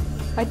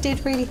 I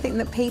did really think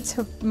that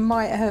Peter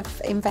might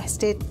have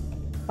invested,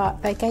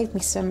 but they gave me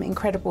some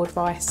incredible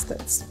advice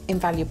that's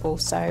invaluable,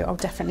 so I'll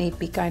definitely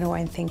be going away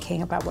and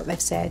thinking about what they've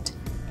said.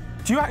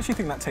 Do you actually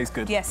think that tastes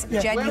good? Yes,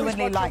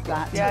 genuinely like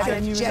that. Yeah,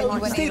 genuinely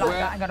like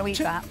that. I'm going to eat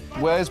that.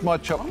 Where's my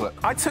chocolate?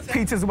 I took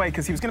Peter's away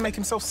because he was going to make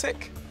himself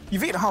sick.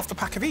 You've eaten half the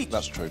pack of each.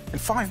 That's true. In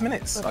 5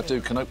 minutes. I do.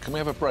 Can we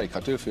have a break? I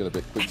do feel a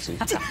bit queasy.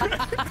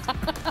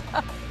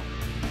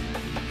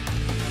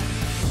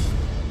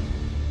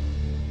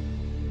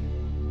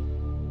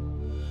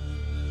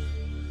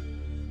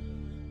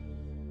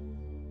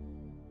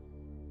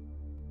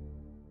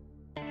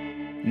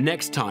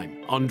 Next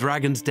time on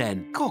Dragon's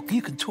Den. God,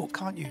 you can talk,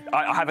 can't you?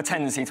 I have a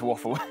tendency to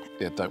waffle.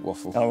 Yeah, don't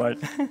waffle. I won't.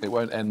 It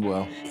won't end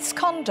well. It's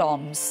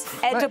condoms.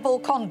 Edible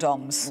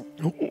condoms.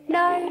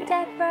 No,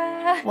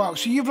 Deborah. Well,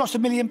 so you've lost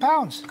 £1 million.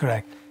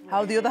 Correct.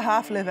 How'll the other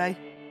half live, eh?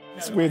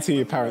 It's weird to hear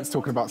your parents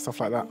talking about stuff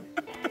like that.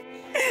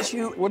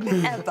 What did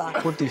you ever?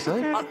 What did he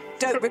say?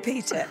 Don't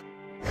repeat it.